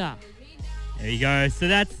factor. There you go. So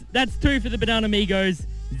that's 2 for the Banana Migos,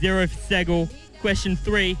 0 for Segal. Question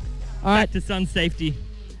 3. All right. Back to sun safety.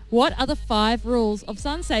 What are the 5 rules of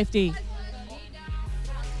sun safety?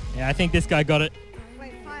 Yeah, I think this guy got it.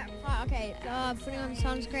 Wait, okay. Putting on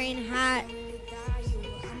sunscreen, hat,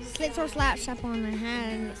 slits or slaps up on the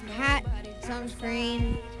hat,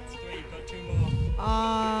 sunscreen.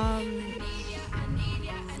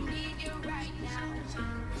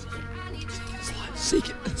 Seek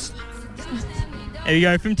it. There you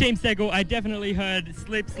go. From Team Segal, I definitely heard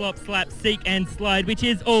slip, slop, slap, seek, and slide, which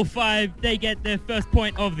is all 5. They get their first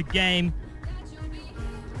point of the game.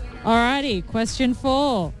 Alrighty, question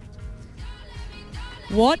 4.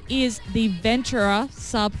 What is the Ventura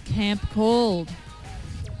sub camp called?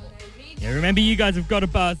 Yeah, remember you guys have got a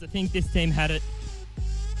buzz. I think this team had it.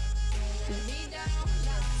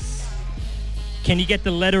 Can you get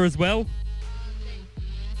the letter as well?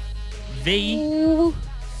 V. Ooh.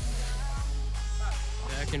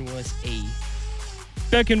 Birkin-Willis E.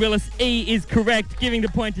 Birkin-Willis E is correct, giving the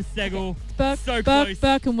point to Segal. So close.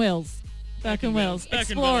 Birkin-Wills. Birkin-Wills.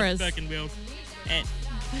 Explorers. Birkin-Wills. And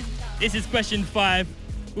this is question 5.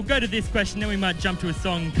 We'll go to this question, then we might jump to a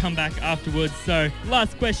song and come back afterwards. So,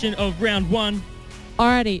 last question of round 1.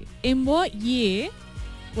 Alrighty. In what year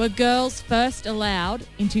were girls first allowed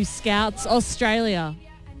into Scouts Australia?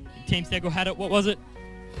 Team Segal had it. What was it?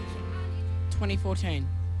 2014.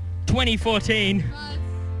 2014.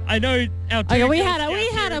 I know our two Okay, we girl had scouts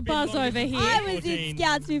a have been buzz longer over than here. I was in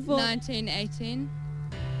Scouts before. 1918.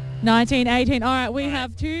 1918. All right, we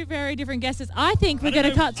have 2 very different guesses. I think we're going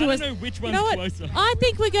to cut to I don't know which one's closer. I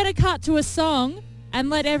think we're going to cut to a song and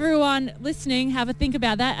let everyone listening have a think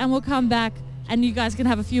about that, and we'll come back and you guys can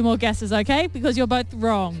have a few more guesses, okay? Because you're both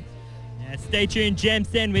wrong. Yeah, stay tuned. Jam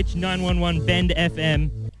Sandwich 911 Bend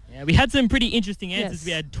FM. Yeah, we had some pretty interesting answers. Yes.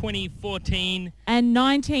 We had 2014 and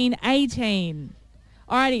 1918.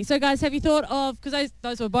 Alrighty, so guys, have you thought of, because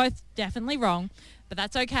those were both definitely wrong, but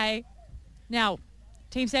that's okay. Now,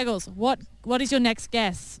 Team Segals, what is your next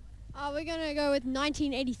guess? We're going to go with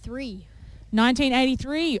 1983.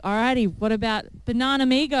 1983. Alrighty, what about Banana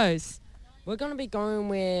Migos? We're going to be going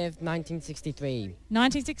with 1963.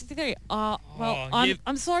 1963.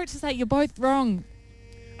 I'm sorry to say you're both wrong.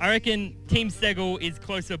 I reckon Team Segal is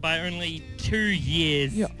closer by only 2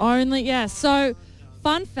 years. So,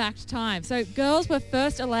 fun fact time. So, girls were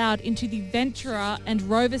first allowed into the Ventura and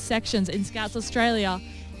Rover sections in Scouts Australia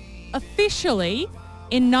officially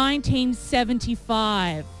in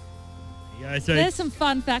 1975. Yeah, so there's some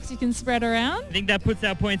fun facts you can spread around. I think that puts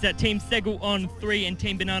our points at Team Segal on 3 and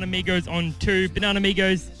Team Banana Migos on 2. Banana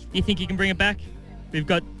Migos, do you think you can bring it back? We've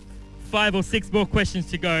got 5 or 6 more questions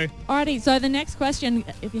to go. Alrighty, so the next question,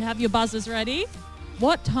 if you have your buzzers ready,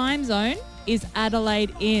 what time zone is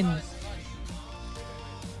Adelaide in?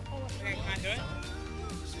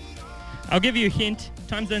 I'll give you a hint.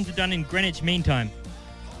 Time zones are done in Greenwich Mean Time.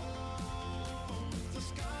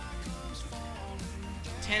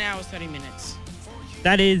 10 hours, 30 minutes.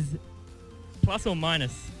 That is plus or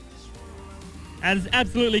minus. That is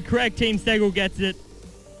absolutely correct. Team Segal gets it.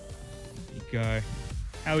 There you go.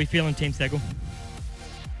 How are we feeling, Team Segal?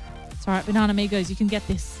 It's alright, Banana Migos, you can get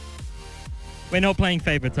this. We're not playing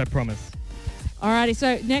favourites, I promise. Alrighty,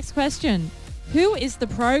 so next question. Who is the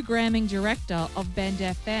programming director of Bend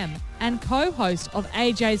FM and co-host of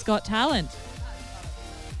AJ's Got Talent?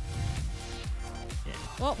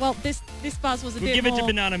 Yeah. Well, this buzz was a bit more... We'll give it to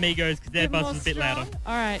Banana Migos because their buzz was a bit louder.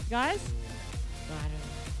 All right, guys.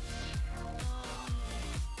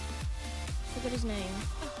 Forget his name.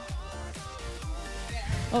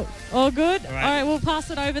 Oh, all good? All right, we'll pass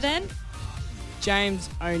it over then. James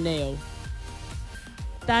O'Neill.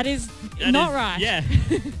 That is That not is- right. Yeah.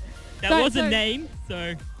 That So- was a so- name,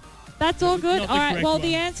 so That's all good. not the All right. correct Well, one.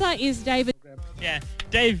 the answer is David. yeah.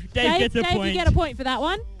 Dave gets a Dave, point. you get a point for that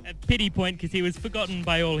one. A pity point because he was forgotten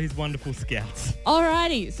by all his wonderful scouts.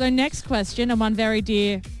 Alrighty. So next question, and one very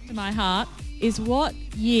dear to my heart, is what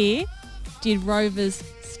year did Rovers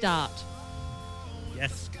start?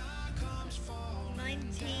 Yes.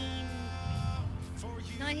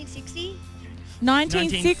 1960?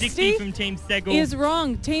 1960 from Team Segel. is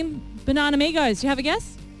wrong. Team Banana Amigos, do you have a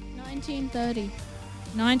guess? 1930.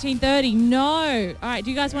 1930. No. All right. Do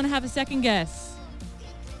you guys want to have a second guess?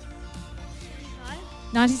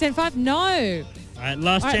 1975? No. All right,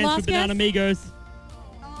 last All right, chance last for Banana guess? Amigos.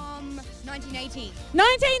 1918.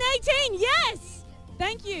 1918. Yes.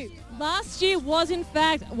 Thank you. Last year was in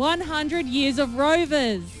fact 100 years of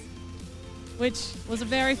Rovers, which was a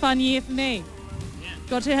very fun year for me.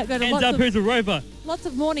 Got to go to Hands up, who's a rover? lots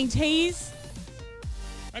of morning teas.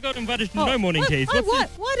 I got invited to no morning teas. What? What's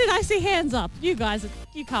this? Why did I see hands up? You guys,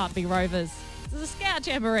 you can't be Rovers. This is a scout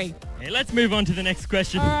jamboree. Hey, let's move on to the next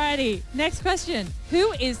question. Alrighty, next question.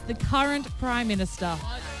 Who is the current Prime Minister?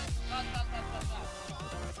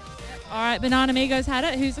 Alright, Banana Amigos had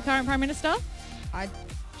it. Who's the current Prime Minister?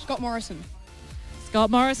 Scott Morrison. Scott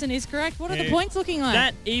Morrison is correct. What are the Yeah. points looking like?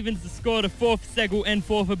 That evens the score to 4 for Segel and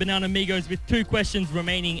 4 for Banana Amigos with 2 questions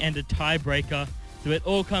remaining and a tiebreaker. So it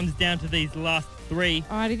all comes down to these last 3.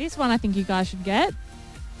 Alrighty, this one I think you guys should get.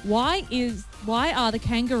 Why are the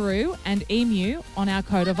kangaroo and emu on our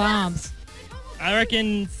coat of arms? I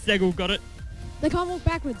reckon Segel got it. They can't walk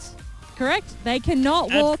backwards. Correct. They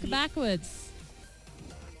cannot walk backwards.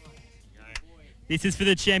 This is for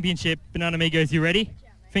the championship. Banana Amigos, you ready?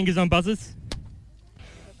 Fingers on buzzers.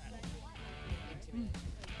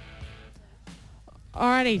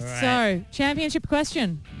 Alrighty, Alright. so championship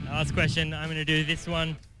question. Last question. I'm going to do this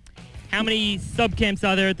one. How many sub camps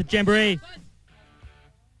are there at the Jamboree?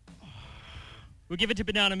 We'll give it to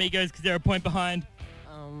Banana Amigos because they're a point behind.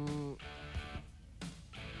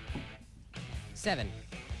 7.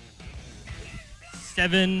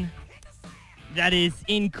 7. That is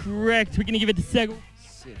incorrect. We're going to give it to Segel.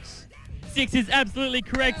 6. 6 is absolutely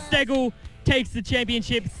correct. Segel takes the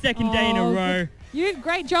championship second day in a Oh, row.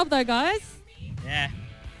 Great job though, guys. Yeah.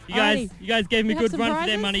 Alrighty. You guys gave me a We have good some run for their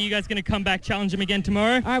prizes? money. You guys going to come back, challenge them again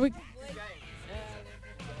tomorrow? Alright,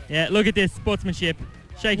 Yeah, look at this sportsmanship.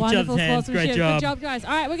 Shake wonderful each other's hands. sportsmanship. Great job. Good job, guys.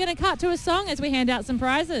 Alright, we're going to cut to a song as we hand out some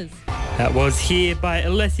prizes. That was Here by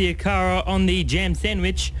Alessia Cara on the Jam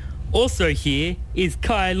Sandwich. Also here is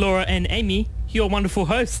Kai, Laura and Amy, your wonderful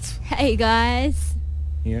hosts. Hey guys.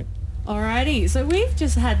 Yeah. Alrighty, so we've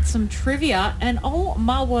just had some trivia and oh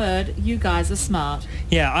my word, you guys are smart.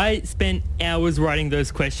 Yeah, I spent hours writing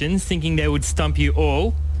those questions thinking they would stump you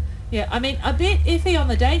all. Yeah, I mean, a bit iffy on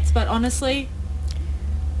the dates, but honestly,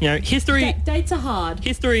 You know, history dates are hard.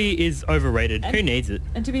 history is overrated. Who needs it?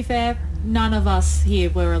 And to be fair, none of us here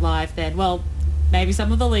were alive then. Well, maybe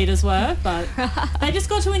some of the leaders were, but they just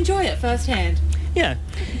got to enjoy it firsthand. Yeah.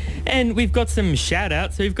 And we've got some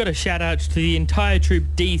shout-outs. So we've got a shout-out to the entire troop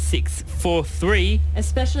D643.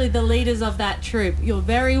 Especially the leaders of that troop. You're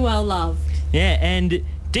very well loved. Yeah, and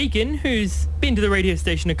Deacon, who's been to the radio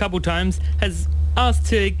station a couple times, has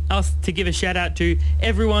asked us to give a shout-out to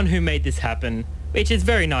everyone who made this happen, which is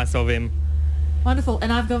very nice of him. Wonderful.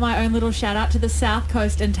 And I've got my own little shout out to the South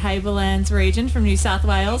Coast and Tablelands region from New South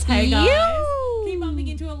Wales. Hey guys. Keep bumping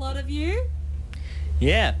into a lot of you.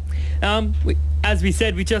 Yeah. As we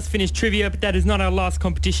said, we just finished trivia, but that is not our last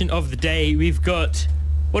competition of the day. We've got,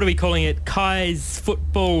 what are we calling it? Kai's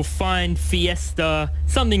Football Find Fiesta.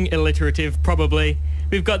 Something alliterative, probably.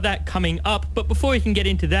 We've got that coming up. But before we can get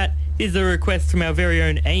into that, here's a request from our very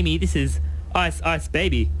own Amy. This is Ice Ice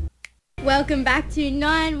Baby. Welcome back to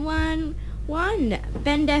 911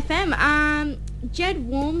 Bend FM. Jed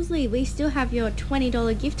Walmsley, we still have your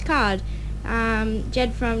 $20 gift card.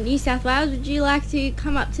 Jed from New South Wales, would you like to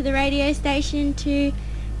come up to the radio station to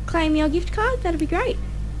claim your gift card? That'd be great.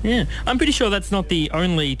 Yeah. I'm pretty sure that's not the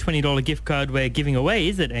only $20 gift card we're giving away,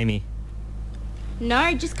 is it, Amy?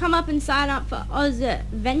 No, just come up and sign up for Oz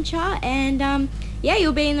Venture and yeah,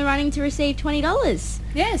 you'll be in the running to receive $20.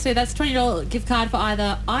 Yeah, so that's $20 gift card for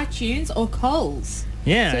either iTunes or Coles.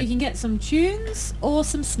 Yeah. So you can get some tunes or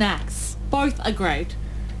some snacks. Both are great.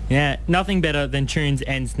 Yeah, nothing better than tunes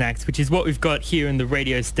and snacks, which is what we've got here in the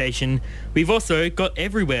radio station. We've also got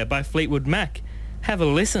Everywhere by Fleetwood Mac. Have a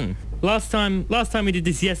listen. Last time we did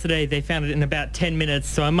this yesterday, they found it in about 10 minutes,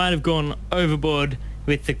 so I might have gone overboard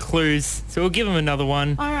with the clues. So we'll give them another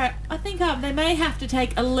one. All right, I think they may have to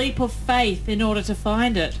take a leap of faith in order to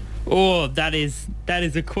find it. Oh, that is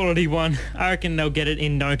a quality one. I reckon they'll get it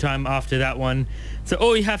in no time after that one. So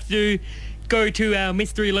all you have to do, go to our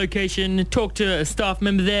mystery location, talk to a staff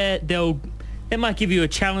member there. They might give you a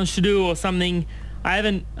challenge to do or something. I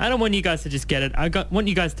don't want you guys to just get it. Want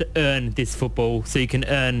you guys to earn this football so you can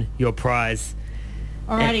earn your prize.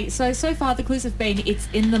 Alrighty, so far the clues have been it's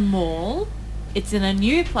in the mall, it's in a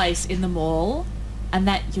new place in the mall, and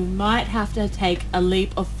that you might have to take a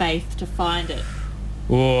leap of faith to find it.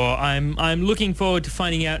 Oh, I'm looking forward to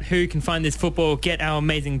finding out who can find this football, get our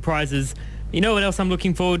amazing prizes. You know what else I'm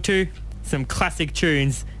looking forward to? Some classic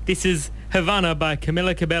tunes. This is Havana by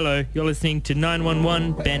Camila Cabello. You're listening to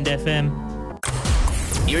 911 Bend FM.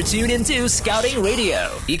 You're tuned into Scouting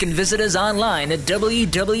Radio. You can visit us online at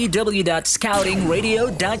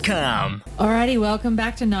www.scoutingradio.com. Alrighty, welcome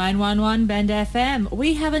back to 911 Bend FM.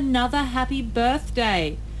 We have another happy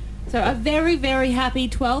birthday. So a very, very happy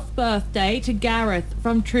 12th birthday to Gareth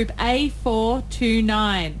from Troop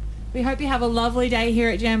A429. We hope you have a lovely day here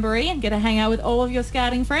at Jamboree and get to hang out with all of your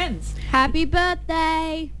scouting friends. Happy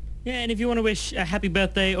birthday! Yeah, and if you want to wish a happy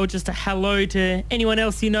birthday or just a hello to anyone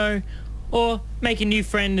else you know, or make a new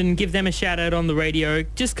friend and give them a shout out on the radio,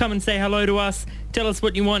 just come and say hello to us, tell us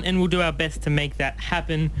what you want, and we'll do our best to make that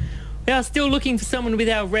happen. We are still looking for someone with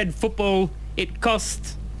our red football. It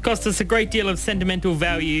cost us a great deal of sentimental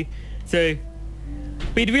value, so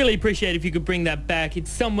we'd really appreciate if you could bring that back. It's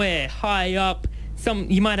somewhere high up.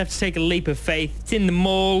 You might have to take a leap of faith. It's in the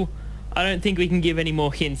mall. I don't think we can give any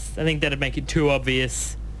more hints. I think that'd make it too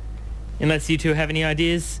obvious. Unless you two have any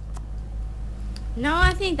ideas. No,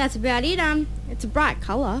 I think that's about it. It's a bright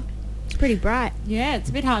colour. It's pretty bright. Yeah, it's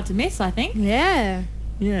a bit hard to miss, I think. Yeah.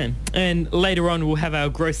 Yeah, and later on we'll have our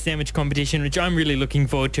gross sandwich competition, which I'm really looking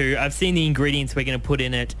forward to. I've seen the ingredients we're going to put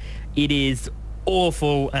in it. It is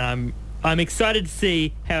awful, and I'm excited to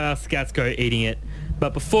see how our scouts go eating it.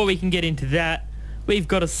 But before we can get into that, we've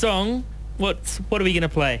got a song. What are we going to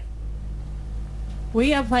play?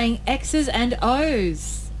 We are playing X's and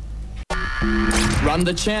O's. Run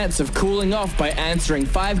the chance of cooling off by answering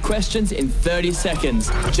 5 questions in 30 seconds.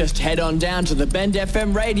 Just head on down to the Bend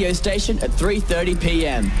FM radio station at 3:30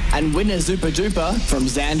 p.m. and win a Zupa Duper from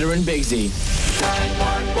Xander and Bigsy.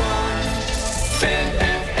 911 Bend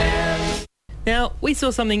FM. Now, we saw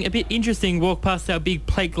something a bit interesting walk past our big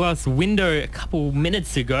plate glass window a couple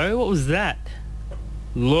minutes ago. What was that?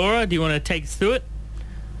 Laura, do you want to take us through it?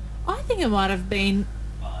 I think it might have been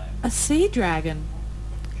a sea dragon.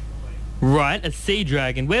 Right, a sea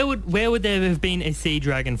dragon. Where would there have been a sea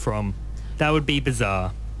dragon from? That would be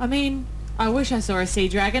bizarre. I mean, I wish I saw a sea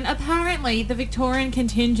dragon. Apparently, the Victorian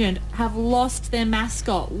contingent have lost their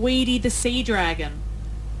mascot, Weedy the sea dragon.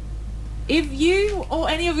 If you or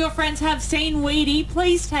any of your friends have seen Weedy,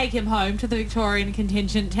 please take him home to the Victorian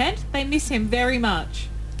contingent tent. They miss him very much.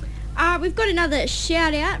 We've got another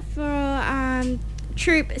shout out for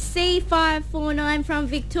Troop C549 from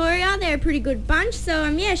Victoria. They're a pretty good bunch, so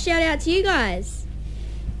yeah, shout out to you guys.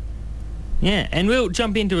 Yeah, and we'll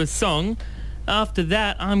jump into a song. After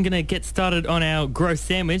that, I'm going to get started on our gross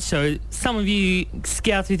sandwich. So some of you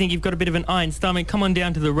scouts who think you've got a bit of an iron stomach, come on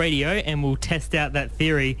down to the radio and we'll test out that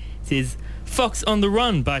theory. This is Fox on the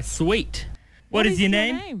Run by Sweet. What is your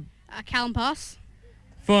name? Callum Pass.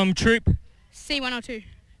 From Troop C102.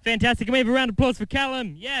 Fantastic. Can we have a round of applause for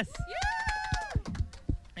Callum? Yes.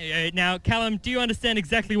 Now, Callum, do you understand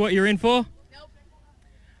exactly what you're in for? Nope.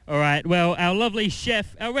 All right. Well, our lovely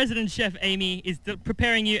chef, our resident chef, Amy, is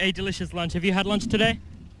preparing you a delicious lunch. Have you had lunch today?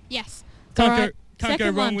 Yes. Can't go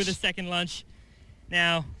wrong with a second lunch.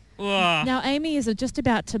 Now, Now, Amy is just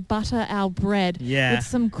about to butter our bread with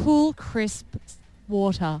some cool, crisp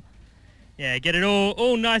water. Yeah, get it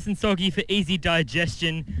all nice and soggy for easy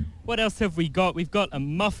digestion. What else have we got? We've got a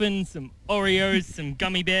muffin, some Oreos, some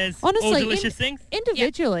gummy bears. Honestly, all delicious things.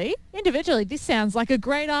 Individually, this sounds like a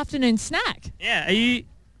great afternoon snack. Yeah,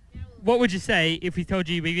 what would you say if we told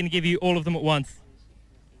you we were going to give you all of them at once?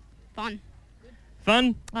 Fun?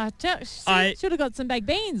 I should have got some baked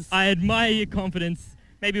beans. I admire your confidence.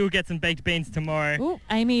 Maybe we'll get some baked beans tomorrow. Ooh,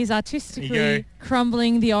 Amy is artistically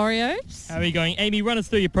crumbling the Oreos. How are you going? Amy, run us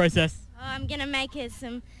through your process. I'm gonna make a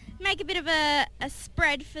bit of a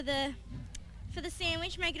spread for the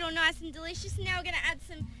sandwich, make it all nice and delicious. Now we're gonna add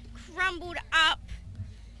some crumbled up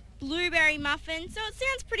blueberry muffin. So it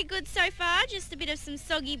sounds pretty good so far. Just a bit of some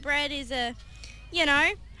soggy bread is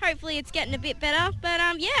hopefully it's getting a bit better. But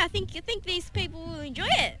I think these people will enjoy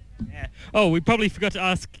it. Yeah. Oh, we probably forgot to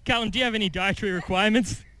ask, Callum, do you have any dietary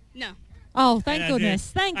requirements? No. Oh, thank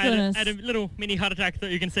goodness. Thank goodness. I had a little mini heart attack. I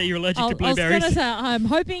thought you were going to say you're allergic to blueberries. I was going to say, I'm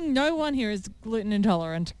hoping no one here is gluten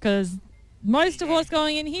intolerant because most of what's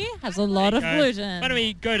going in here has a lot of gluten. Why don't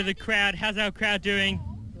we go to the crowd? How's our crowd doing?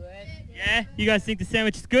 Good. Yeah? You guys think the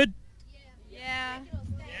sandwich is good? Yeah.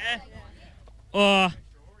 Yeah? Or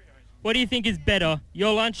what do you think is better,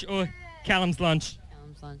 your lunch or Callum's lunch?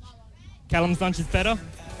 Callum's lunch. Callum's lunch is better?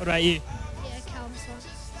 What about you? Yeah, Callum's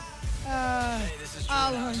lunch.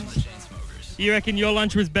 Our lunch. You reckon your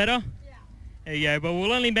lunch was better? Yeah. There you go. But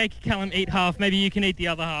we'll only make Callum eat half. Maybe you can eat the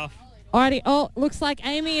other half. Alrighty. Oh, looks like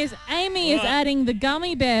Amy is adding the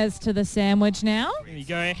gummy bears to the sandwich now. There you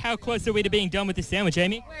go. How close are we to being done with the sandwich,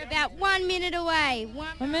 Amy? We're about 1 minute away.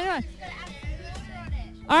 1 minute away.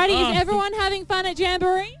 Alrighty, is everyone having fun at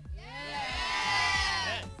Jamboree? Yeah.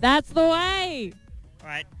 That's the way. All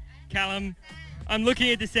right, Callum, I'm looking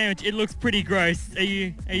at the sandwich. It looks pretty gross. Are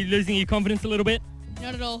you losing your confidence a little bit?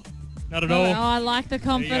 Not at all. Not at all. Oh, I like the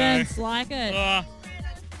confidence. Like it.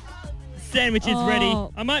 Sandwich is ready.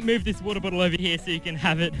 I might move this water bottle over here so you can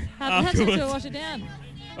have it Have to afterwards. wash it down.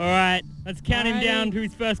 All right, let's count him down to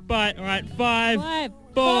his first bite. All right, 5,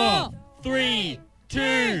 4, 3,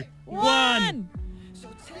 2, 1.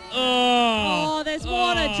 Oh, there's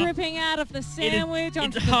water dripping out of the sandwich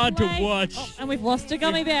onto it's the hard plate. to watch. Oh, and we've lost a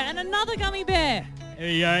gummy bear and another gummy bear. There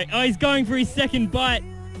you go. Oh, he's going for his second bite.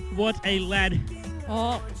 What a lad.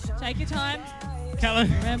 Oh, take your time.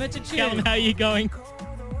 Callum. Remember to chew. Callum, how are you going?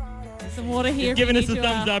 There's some water here. He's giving us a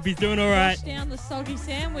thumbs up. He's doing all right. Wash down the soggy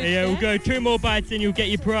sandwich. Yeah, we'll go 2 more bites and you'll get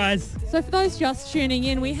your prize. So for those just tuning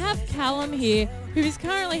in, we have Callum here, who is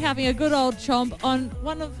currently having a good old chomp on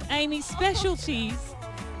one of Amy's specialties,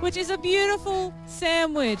 which is a beautiful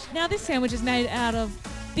sandwich. Now, this sandwich is made out of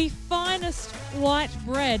the finest white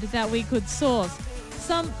bread that we could source.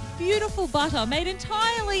 Some beautiful butter made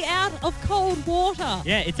entirely out of cold water.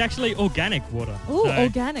 Yeah, it's actually organic water. Ooh, so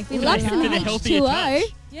organic. We love some H2O.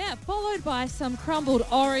 Yeah, followed by some crumbled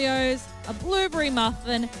Oreos, a blueberry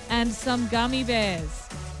muffin, and some gummy bears.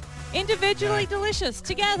 Individually delicious.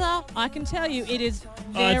 Together, I can tell you, it is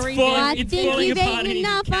very, falling- I it's think falling you've apart eaten and he's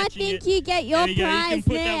enough. I catching think it. you get your There you go. You can prize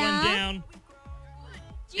put that now. one down.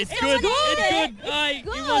 It's It's good. good. It's good. He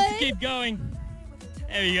wants to good. keep going.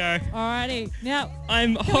 There we go. Alrighty. Now,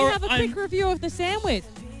 I'm can we have a quick review of the sandwich?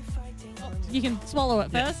 Oh, you can swallow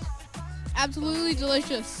it first. Absolutely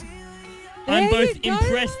delicious. I'm There both you go,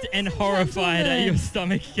 impressed and horrified at your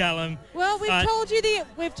stomach, Callum. Well, we've told you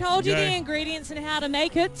Go. the ingredients and how to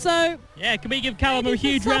make it. So Yeah, can we give Callum a Maybe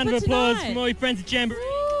huge for round of supper applause tonight. from all your friends at Jamboree?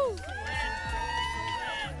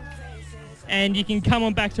 And you can come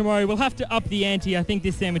on back tomorrow. We'll have to up the ante. I think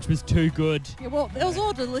this sandwich was too good. yeah, well, it was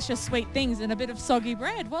all delicious sweet things and a bit of soggy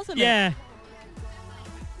bread, wasn't it? Yeah.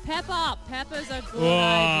 Pepper. Pepper's a good Whoa.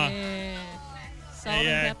 idea. Salt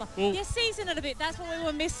Yeah. and pepper. Well- Yeah, season it a bit. That's what we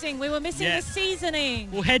were missing. We were missing Yeah. the seasoning.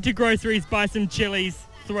 We'll head to groceries, buy some chilies,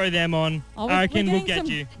 throw them on. Oh, I reckon we'll getting get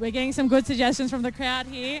some- you. We're getting some good suggestions from the crowd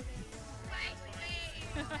here.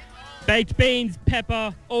 Baked beans,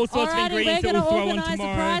 pepper, all sorts of Alrighty, ingredients we're that going we'll to throw on organise a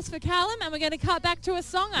tomorrow. prize for Callum and we're going to cut back to a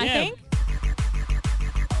song, I Yeah. think.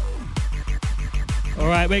 All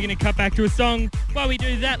right, we're going to cut back to a song. While we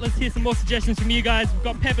do that, let's hear some more suggestions from you guys. We've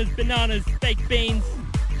got peppers, bananas, baked beans.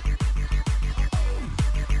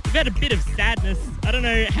 We've had a bit of sadness. I don't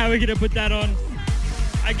know how we're going to put that on.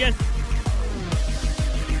 I guess...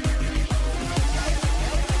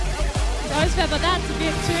 Rose pepper, that's a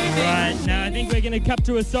bit too big. Right, now I think we're going to cut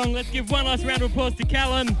to a song. Let's give one last round of applause to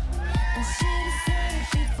Callum.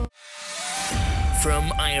 From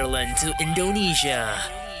Ireland to Indonesia,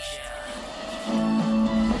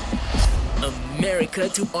 America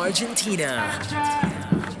to Argentina,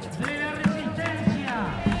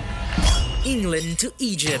 England to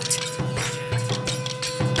Egypt.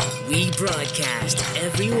 We broadcast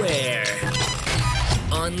everywhere.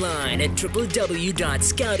 Online at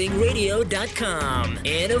www.scoutingradio.com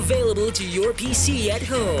and available to your PC at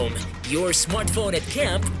home, your smartphone at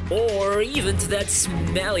camp, or even to that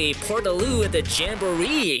smelly portaloo at the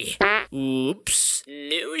Jamboree. Oops.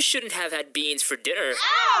 No, shouldn't have had beans for dinner.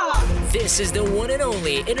 This is the one and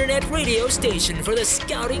only internet radio station for the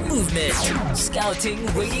scouting movement. Scouting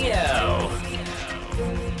Radio.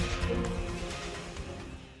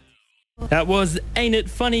 That was Ain't It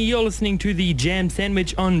Funny? You're listening to the Jam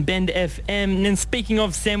Sandwich on Bend FM. And speaking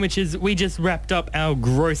of sandwiches, we just wrapped up our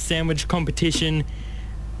gross sandwich competition.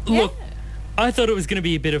 Look, I thought it was going to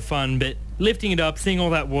be a bit of fun, but lifting it up, seeing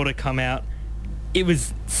all that water come out, it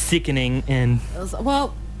was sickening. And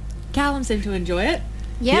Well, Callum seemed to enjoy it.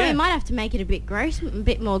 Yeah, we might have to make it a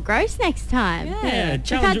bit more gross next time. Yeah,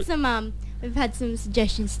 We've had some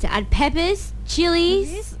suggestions to add peppers,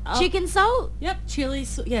 chilies, chicken salt. Yep, chili.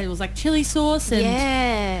 Yeah, it was like chili sauce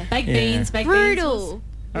and baked beans. Baked Brutal. beans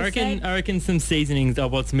I reckon some seasonings are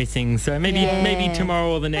what's missing. So maybe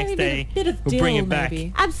tomorrow or the next day bit of we'll bring dill, it back.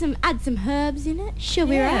 maybe. Add some herbs in it. She'll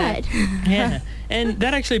be right. Yeah, and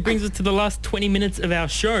that actually brings us to the last 20 minutes of our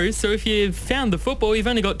show. So if you've found the football, you've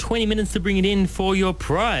only got 20 minutes to bring it in for your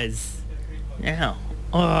prize. Now,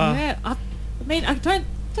 I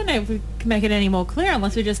don't know if we can make it any more clear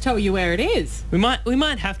unless we just tell you where it is. we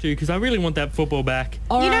might have to, because I really want that football back.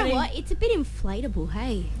 You know Alrighty. what? It's a bit inflatable,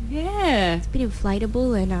 hey. Yeah. It's a bit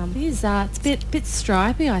inflatable and It is. It's a bit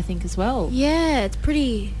stripy, I think, as well. yeah, it's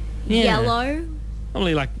pretty yellow.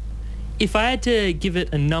 Probably like, if I had to give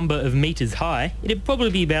it a number of meters high, it'd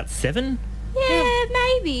probably be about 7. Yeah,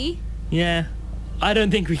 maybe. Yeah. I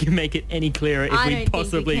don't think we can make it any clearer if I we don't think we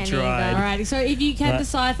possibly can tried. Alrighty, so if you can Right.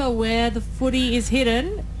 decipher where the footy is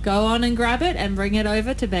hidden, go on and grab it and bring it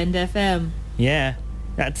over to Bend FM. Yeah.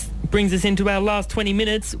 That brings us into our last 20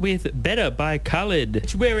 minutes with Better by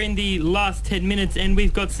Khalid. We're in the last 10 minutes and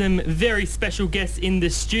we've got some very special guests in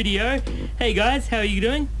the studio. Hey guys, how are you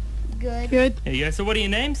doing? Good. There you go. So what are your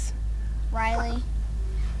names? Riley.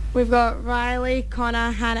 We've got Riley,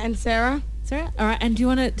 Connor, Hannah and Sarah. Sarah? Alright, and do you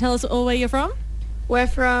want to tell us all where you're from? We're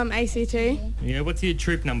from ACT, Yeah, what's your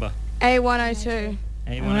troop number? A102.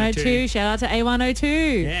 A102. Shout out to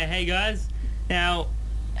A102. Yeah, hey guys. Now,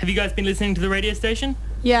 have you guys been listening to the radio station?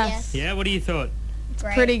 Yes. Yeah, what do you thought?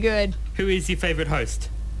 Pretty good. Who is your favourite host?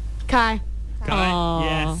 Kai. Kai? Aw,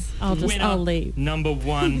 Yes. I'll leave. Number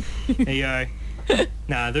 1. There you go.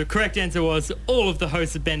 No, the correct answer was all of the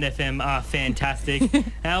hosts of Bend FM are fantastic.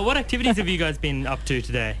 What activities have you guys been up to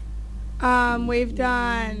today? We've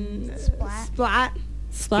done Splat.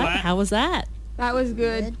 Splat? How was that? That was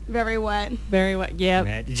good. Very wet. Very wet. Yeah.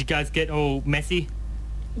 Yeah, did you guys get all messy?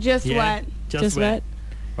 Just Yeah, wet. Just wet.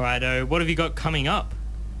 Alrighto, what have you got coming up?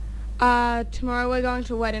 Tomorrow we're going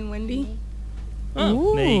to Wet and Windy.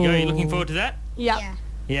 Oh, there you go. You looking forward to that? Yep.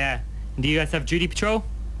 Yeah. And do you guys have duty patrol?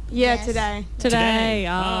 Yeah, today. Today.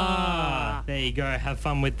 There you go. Have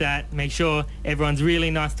fun with that. Make sure everyone's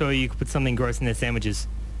really nice to you. You can put something gross in their sandwiches.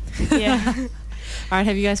 Yeah. Alright,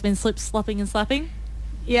 have you guys been slopping and slapping?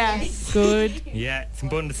 Yes. Good. Yeah, it's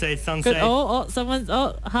important to say sun Good. safe. Someone's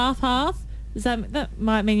that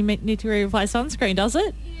might mean you need to reapply sunscreen, does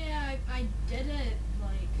it? Yeah, I did it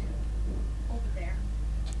over there.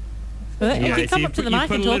 You can come up to the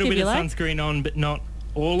mic and You put a talk little if bit you of like. sunscreen on, but not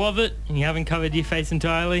all of it, and you haven't covered your face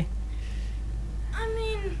entirely. I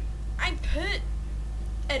mean, I put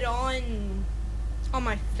it on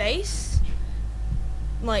my face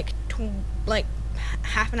like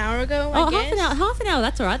half an hour ago. I guess. Half an hour.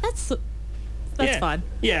 That's all right. That's Yeah. fine.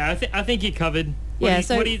 Yeah, I think you're covered. Yeah,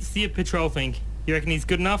 What do you see your patrol think? You reckon he's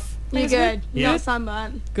good enough? You're good. Yeah. No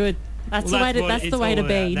sunburn. Good. That's Well, the way that's to what it's all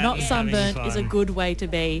be. about, Not that having sunburnt is a fun. good way to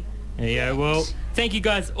be. There you go. Well, thank you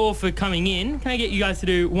guys all for coming in. Can I get you guys to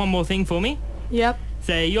do one more thing for me? Yep.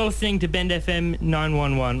 Say you're listening to Bend FM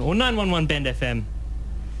 911 or 911 Bend FM.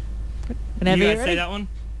 Whenever you you're guys ready. say that one?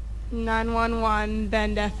 911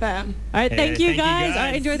 Bend FM. All right, thank you thank you guys. guys. All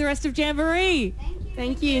right, enjoy the rest of Jamboree.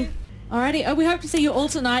 Thank you. Alrighty, we hope to see you all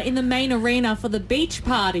tonight in the main arena for the beach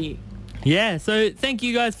party. Yeah, so thank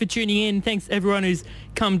you guys for tuning in. Thanks everyone who's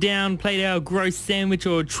come down, played our gross sandwich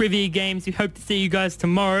or trivia games. We hope to see you guys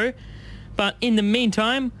tomorrow. But in the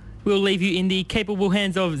meantime, we'll leave you in the capable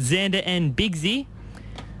hands of Xander and Bigsy.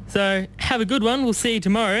 So have a good one. We'll see you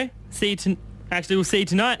tomorrow. We'll see you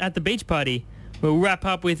tonight at the beach party. We'll wrap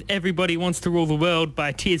up with Everybody Wants to Rule the World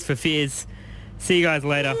by Tears for Fears. See you guys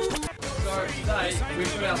later. So today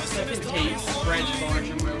we've got our second heat branch of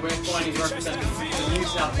origin where we're fighting representatives for New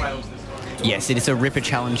South Wales this time. Yes, it is a Ripper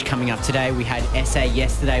Challenge coming up today. We had SA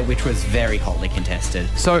yesterday, which was very hotly contested.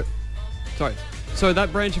 So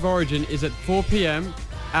that branch of origin is at 4 p.m.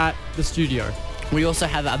 at the studio. We also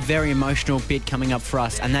have a very emotional bit coming up for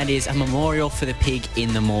us, and that is a memorial for the pig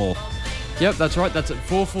in the mall. Yep, that's right. That's at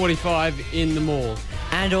 4:45 in the mall.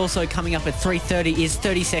 And also coming up at 3:30 is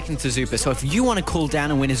 30 seconds to Zupa. So if you want to cool down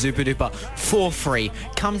and win a Zupa Duper for free,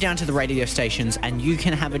 come down to the radio stations and you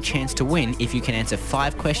can have a chance to win if you can answer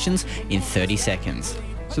 5 questions in 30 seconds.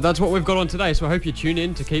 So that's what we've got on today. So I hope you tune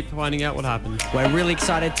in to keep finding out what happens. We're really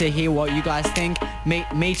excited to hear what you guys think,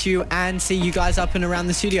 meet you and see you guys up and around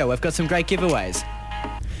the studio. We've got some great giveaways.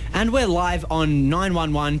 And we're live on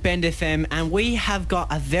 911 Bend FM, and we have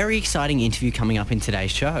got a very exciting interview coming up in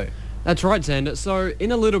today's show. That's right, Xander. So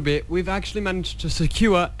in a little bit, we've actually managed to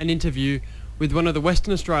secure an interview with one of the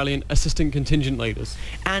Western Australian assistant contingent leaders.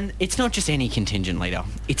 And it's not just any contingent leader,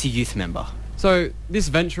 it's a youth member. So this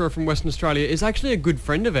venturer from Western Australia is actually a good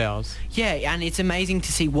friend of ours. Yeah, and it's amazing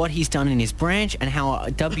to see what he's done in his branch and how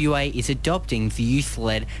WA is adopting the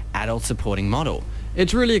youth-led adult supporting model.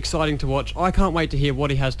 It's really exciting to watch. I can't wait to hear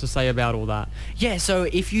what he has to say about all that. Yeah, so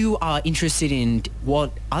if you are interested in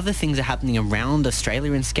what other things are happening around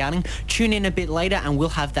Australia in scouting, tune in a bit later and we'll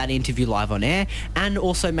have that interview live on air. And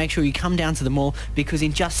also make sure you come down to the mall because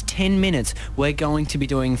in just 10 minutes, we're going to be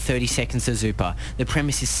doing 30 seconds to Zupa. The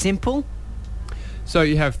premise is simple. So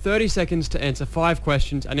you have 30 seconds to answer 5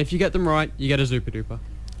 questions, and if you get them right, you get a Zupa Duper.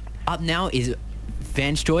 Up now is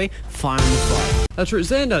Vance Joy, Fire on the Fly. That's right.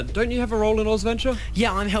 Xander, don't you have a role in OzVenture?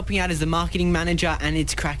 Yeah, I'm helping out as the marketing manager, and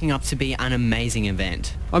it's cracking up to be an amazing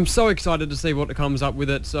event. I'm so excited to see what comes up with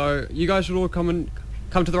it, so you guys should all come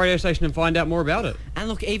to the radio station and find out more about it. And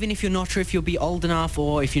look, even if you're not sure if you'll be old enough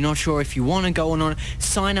or if you're not sure if you want to go or not,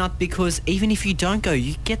 sign up because even if you don't go,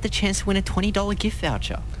 you get the chance to win a $20 gift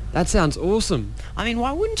voucher. That sounds awesome. I mean,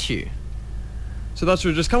 why wouldn't you? So that's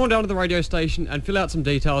true. Just come on down to the radio station and fill out some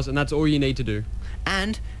details, and that's all you need to do.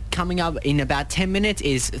 And coming up in about 10 minutes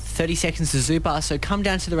is 30 seconds to Zupa, so come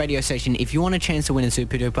down to the radio station. If you want a chance to win a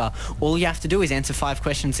Zupa Duper, all you have to do is answer 5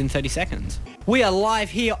 questions in 30 seconds. We are live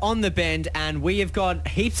here on The Bend, and we have got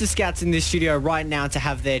heaps of scouts in this studio right now to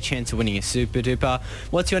have their chance of winning a Zupa Duper.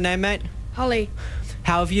 What's your name, mate? Holly.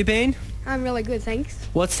 How have you been? I'm really good, thanks.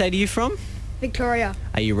 What state are you from? Victoria.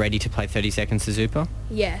 Are you ready to play 30 seconds to Zupa?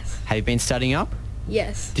 Yes. Have you been studying up?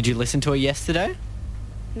 Yes. Did you listen to it yesterday?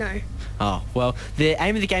 No. Oh, well, the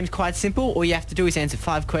aim of the game is quite simple. All you have to do is answer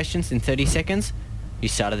 5 questions in 30 seconds. You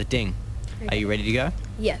start at the ding. Okay. Are you ready to go?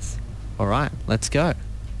 Yes. All right, let's go.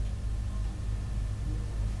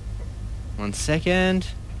 1 second.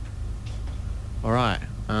 All right,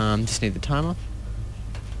 just need the timer.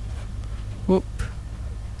 Whoop.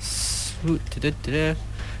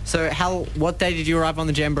 So, what day did you arrive on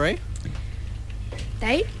the Jamboree?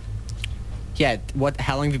 Date? Yeah,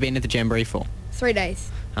 how long have you been at the Jamboree for? 3 days.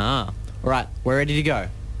 Ah, all right, we're ready to go.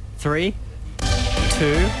 3, 2,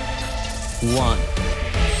 1.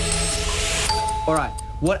 All right,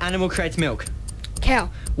 what animal creates milk? Cow.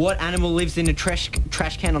 What animal lives in a trash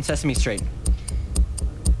can on Sesame Street?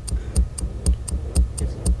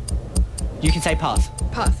 You can say pass.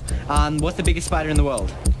 Pass. What's the biggest spider in the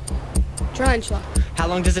world? Tarantula. How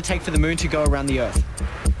long does it take for the moon to go around the Earth?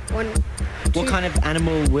 1, 2. What kind of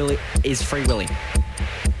animal is Free Willy?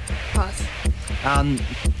 Pass.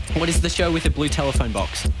 What is the show with the blue telephone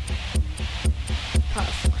box?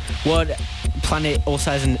 Pass. What planet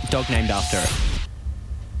also has a dog named after it?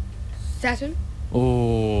 Saturn.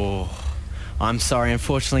 Oh, I'm sorry.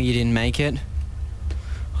 Unfortunately, you didn't make it.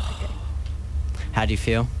 How do you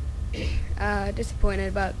feel?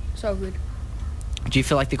 Disappointed, but so good. Do you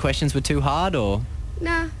feel like the questions were too hard, or?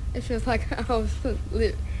 Nah, it feels like I was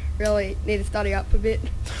really need to study up a bit.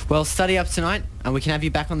 Well, study up tonight, and we can have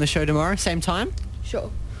you back on the show tomorrow, same time?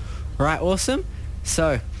 Sure. All right, awesome.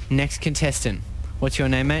 So, next contestant. What's your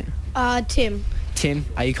name, mate? Tim. Tim,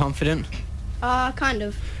 are you confident? Kind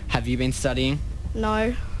of. Have you been studying?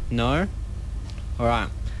 No. No? All right.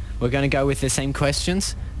 We're going to go with the same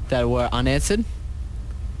questions that were unanswered.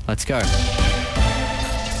 Let's go.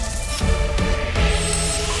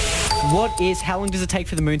 How long does it take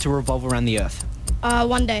for the moon to revolve around the Earth?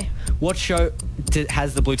 1 day. What show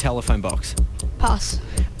has the blue telephone box? Pass.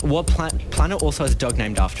 What planet also has a dog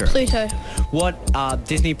named after it? Pluto. What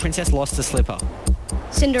Disney princess lost a slipper?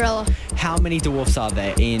 Cinderella. How many dwarfs are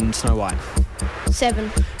there in Snow White?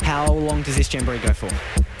 7. How long does this jamboree go for?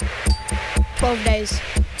 12 days.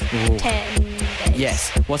 Ooh. 10 days.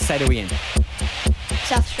 Yes. What state are we in?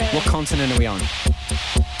 South Australia. What continent are we on?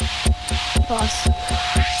 Pass.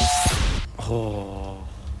 Oh.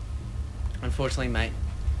 Unfortunately, mate,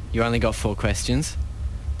 you only got 4 questions,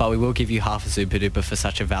 but we will give you half a Zupa Duper for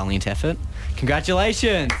such a valiant effort.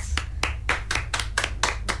 Congratulations!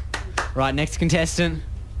 Right, next contestant.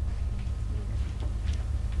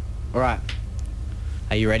 All right.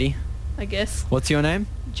 Are you ready? I guess. What's your name?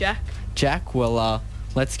 Jack. Jack, well,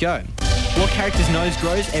 let's go. What character's nose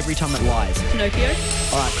grows every time it lies? Pinocchio.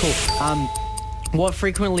 All right, cool. What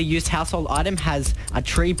frequently used household item has a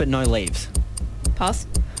tree but no leaves? Pass.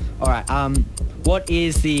 All right. What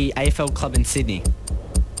is the AFL club in Sydney?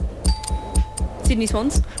 Sydney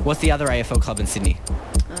Swans. What's the other AFL club in Sydney?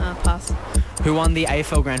 Pass. Who won the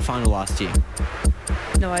AFL Grand Final last year?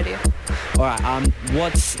 No idea. All right.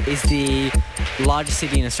 What is the largest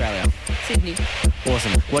city in Australia? Sydney.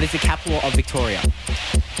 Awesome. What is the capital of Victoria?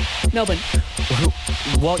 Melbourne.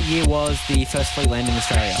 What year was the first fleet land in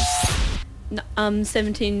Australia?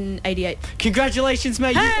 1788. Congratulations,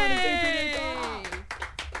 mate. Hey!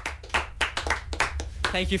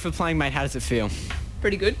 Thank you for playing, mate. How does it feel?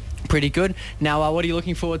 Pretty good. Pretty good. Now, what are you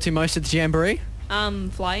looking forward to most at the Jamboree?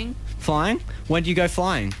 Flying. Flying? When do you go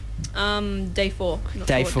flying? Day 4. Not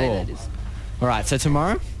Day sure 4. what day that is. All right, so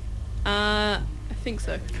tomorrow? I think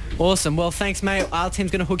so. Awesome. Well, thanks, mate. Our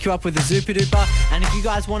team's going to hook you up with a Zupa Duper. And if you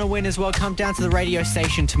guys want to win as well, come down to the radio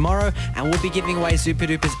station tomorrow and we'll be giving away Zupa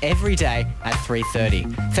Dupers every day at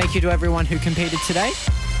 3:30. Thank you to everyone who competed today.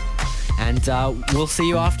 And we'll see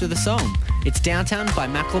you after the song. It's Downtown by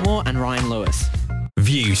Macklemore and Ryan Lewis.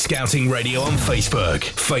 View Scouting Radio on Facebook.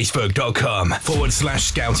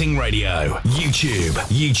 Facebook.com/Scouting Radio. YouTube.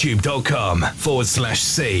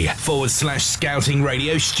 YouTube.com/C/Scouting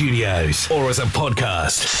Radio Studios. Or as a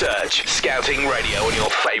podcast, search Scouting Radio on your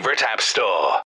favorite app store.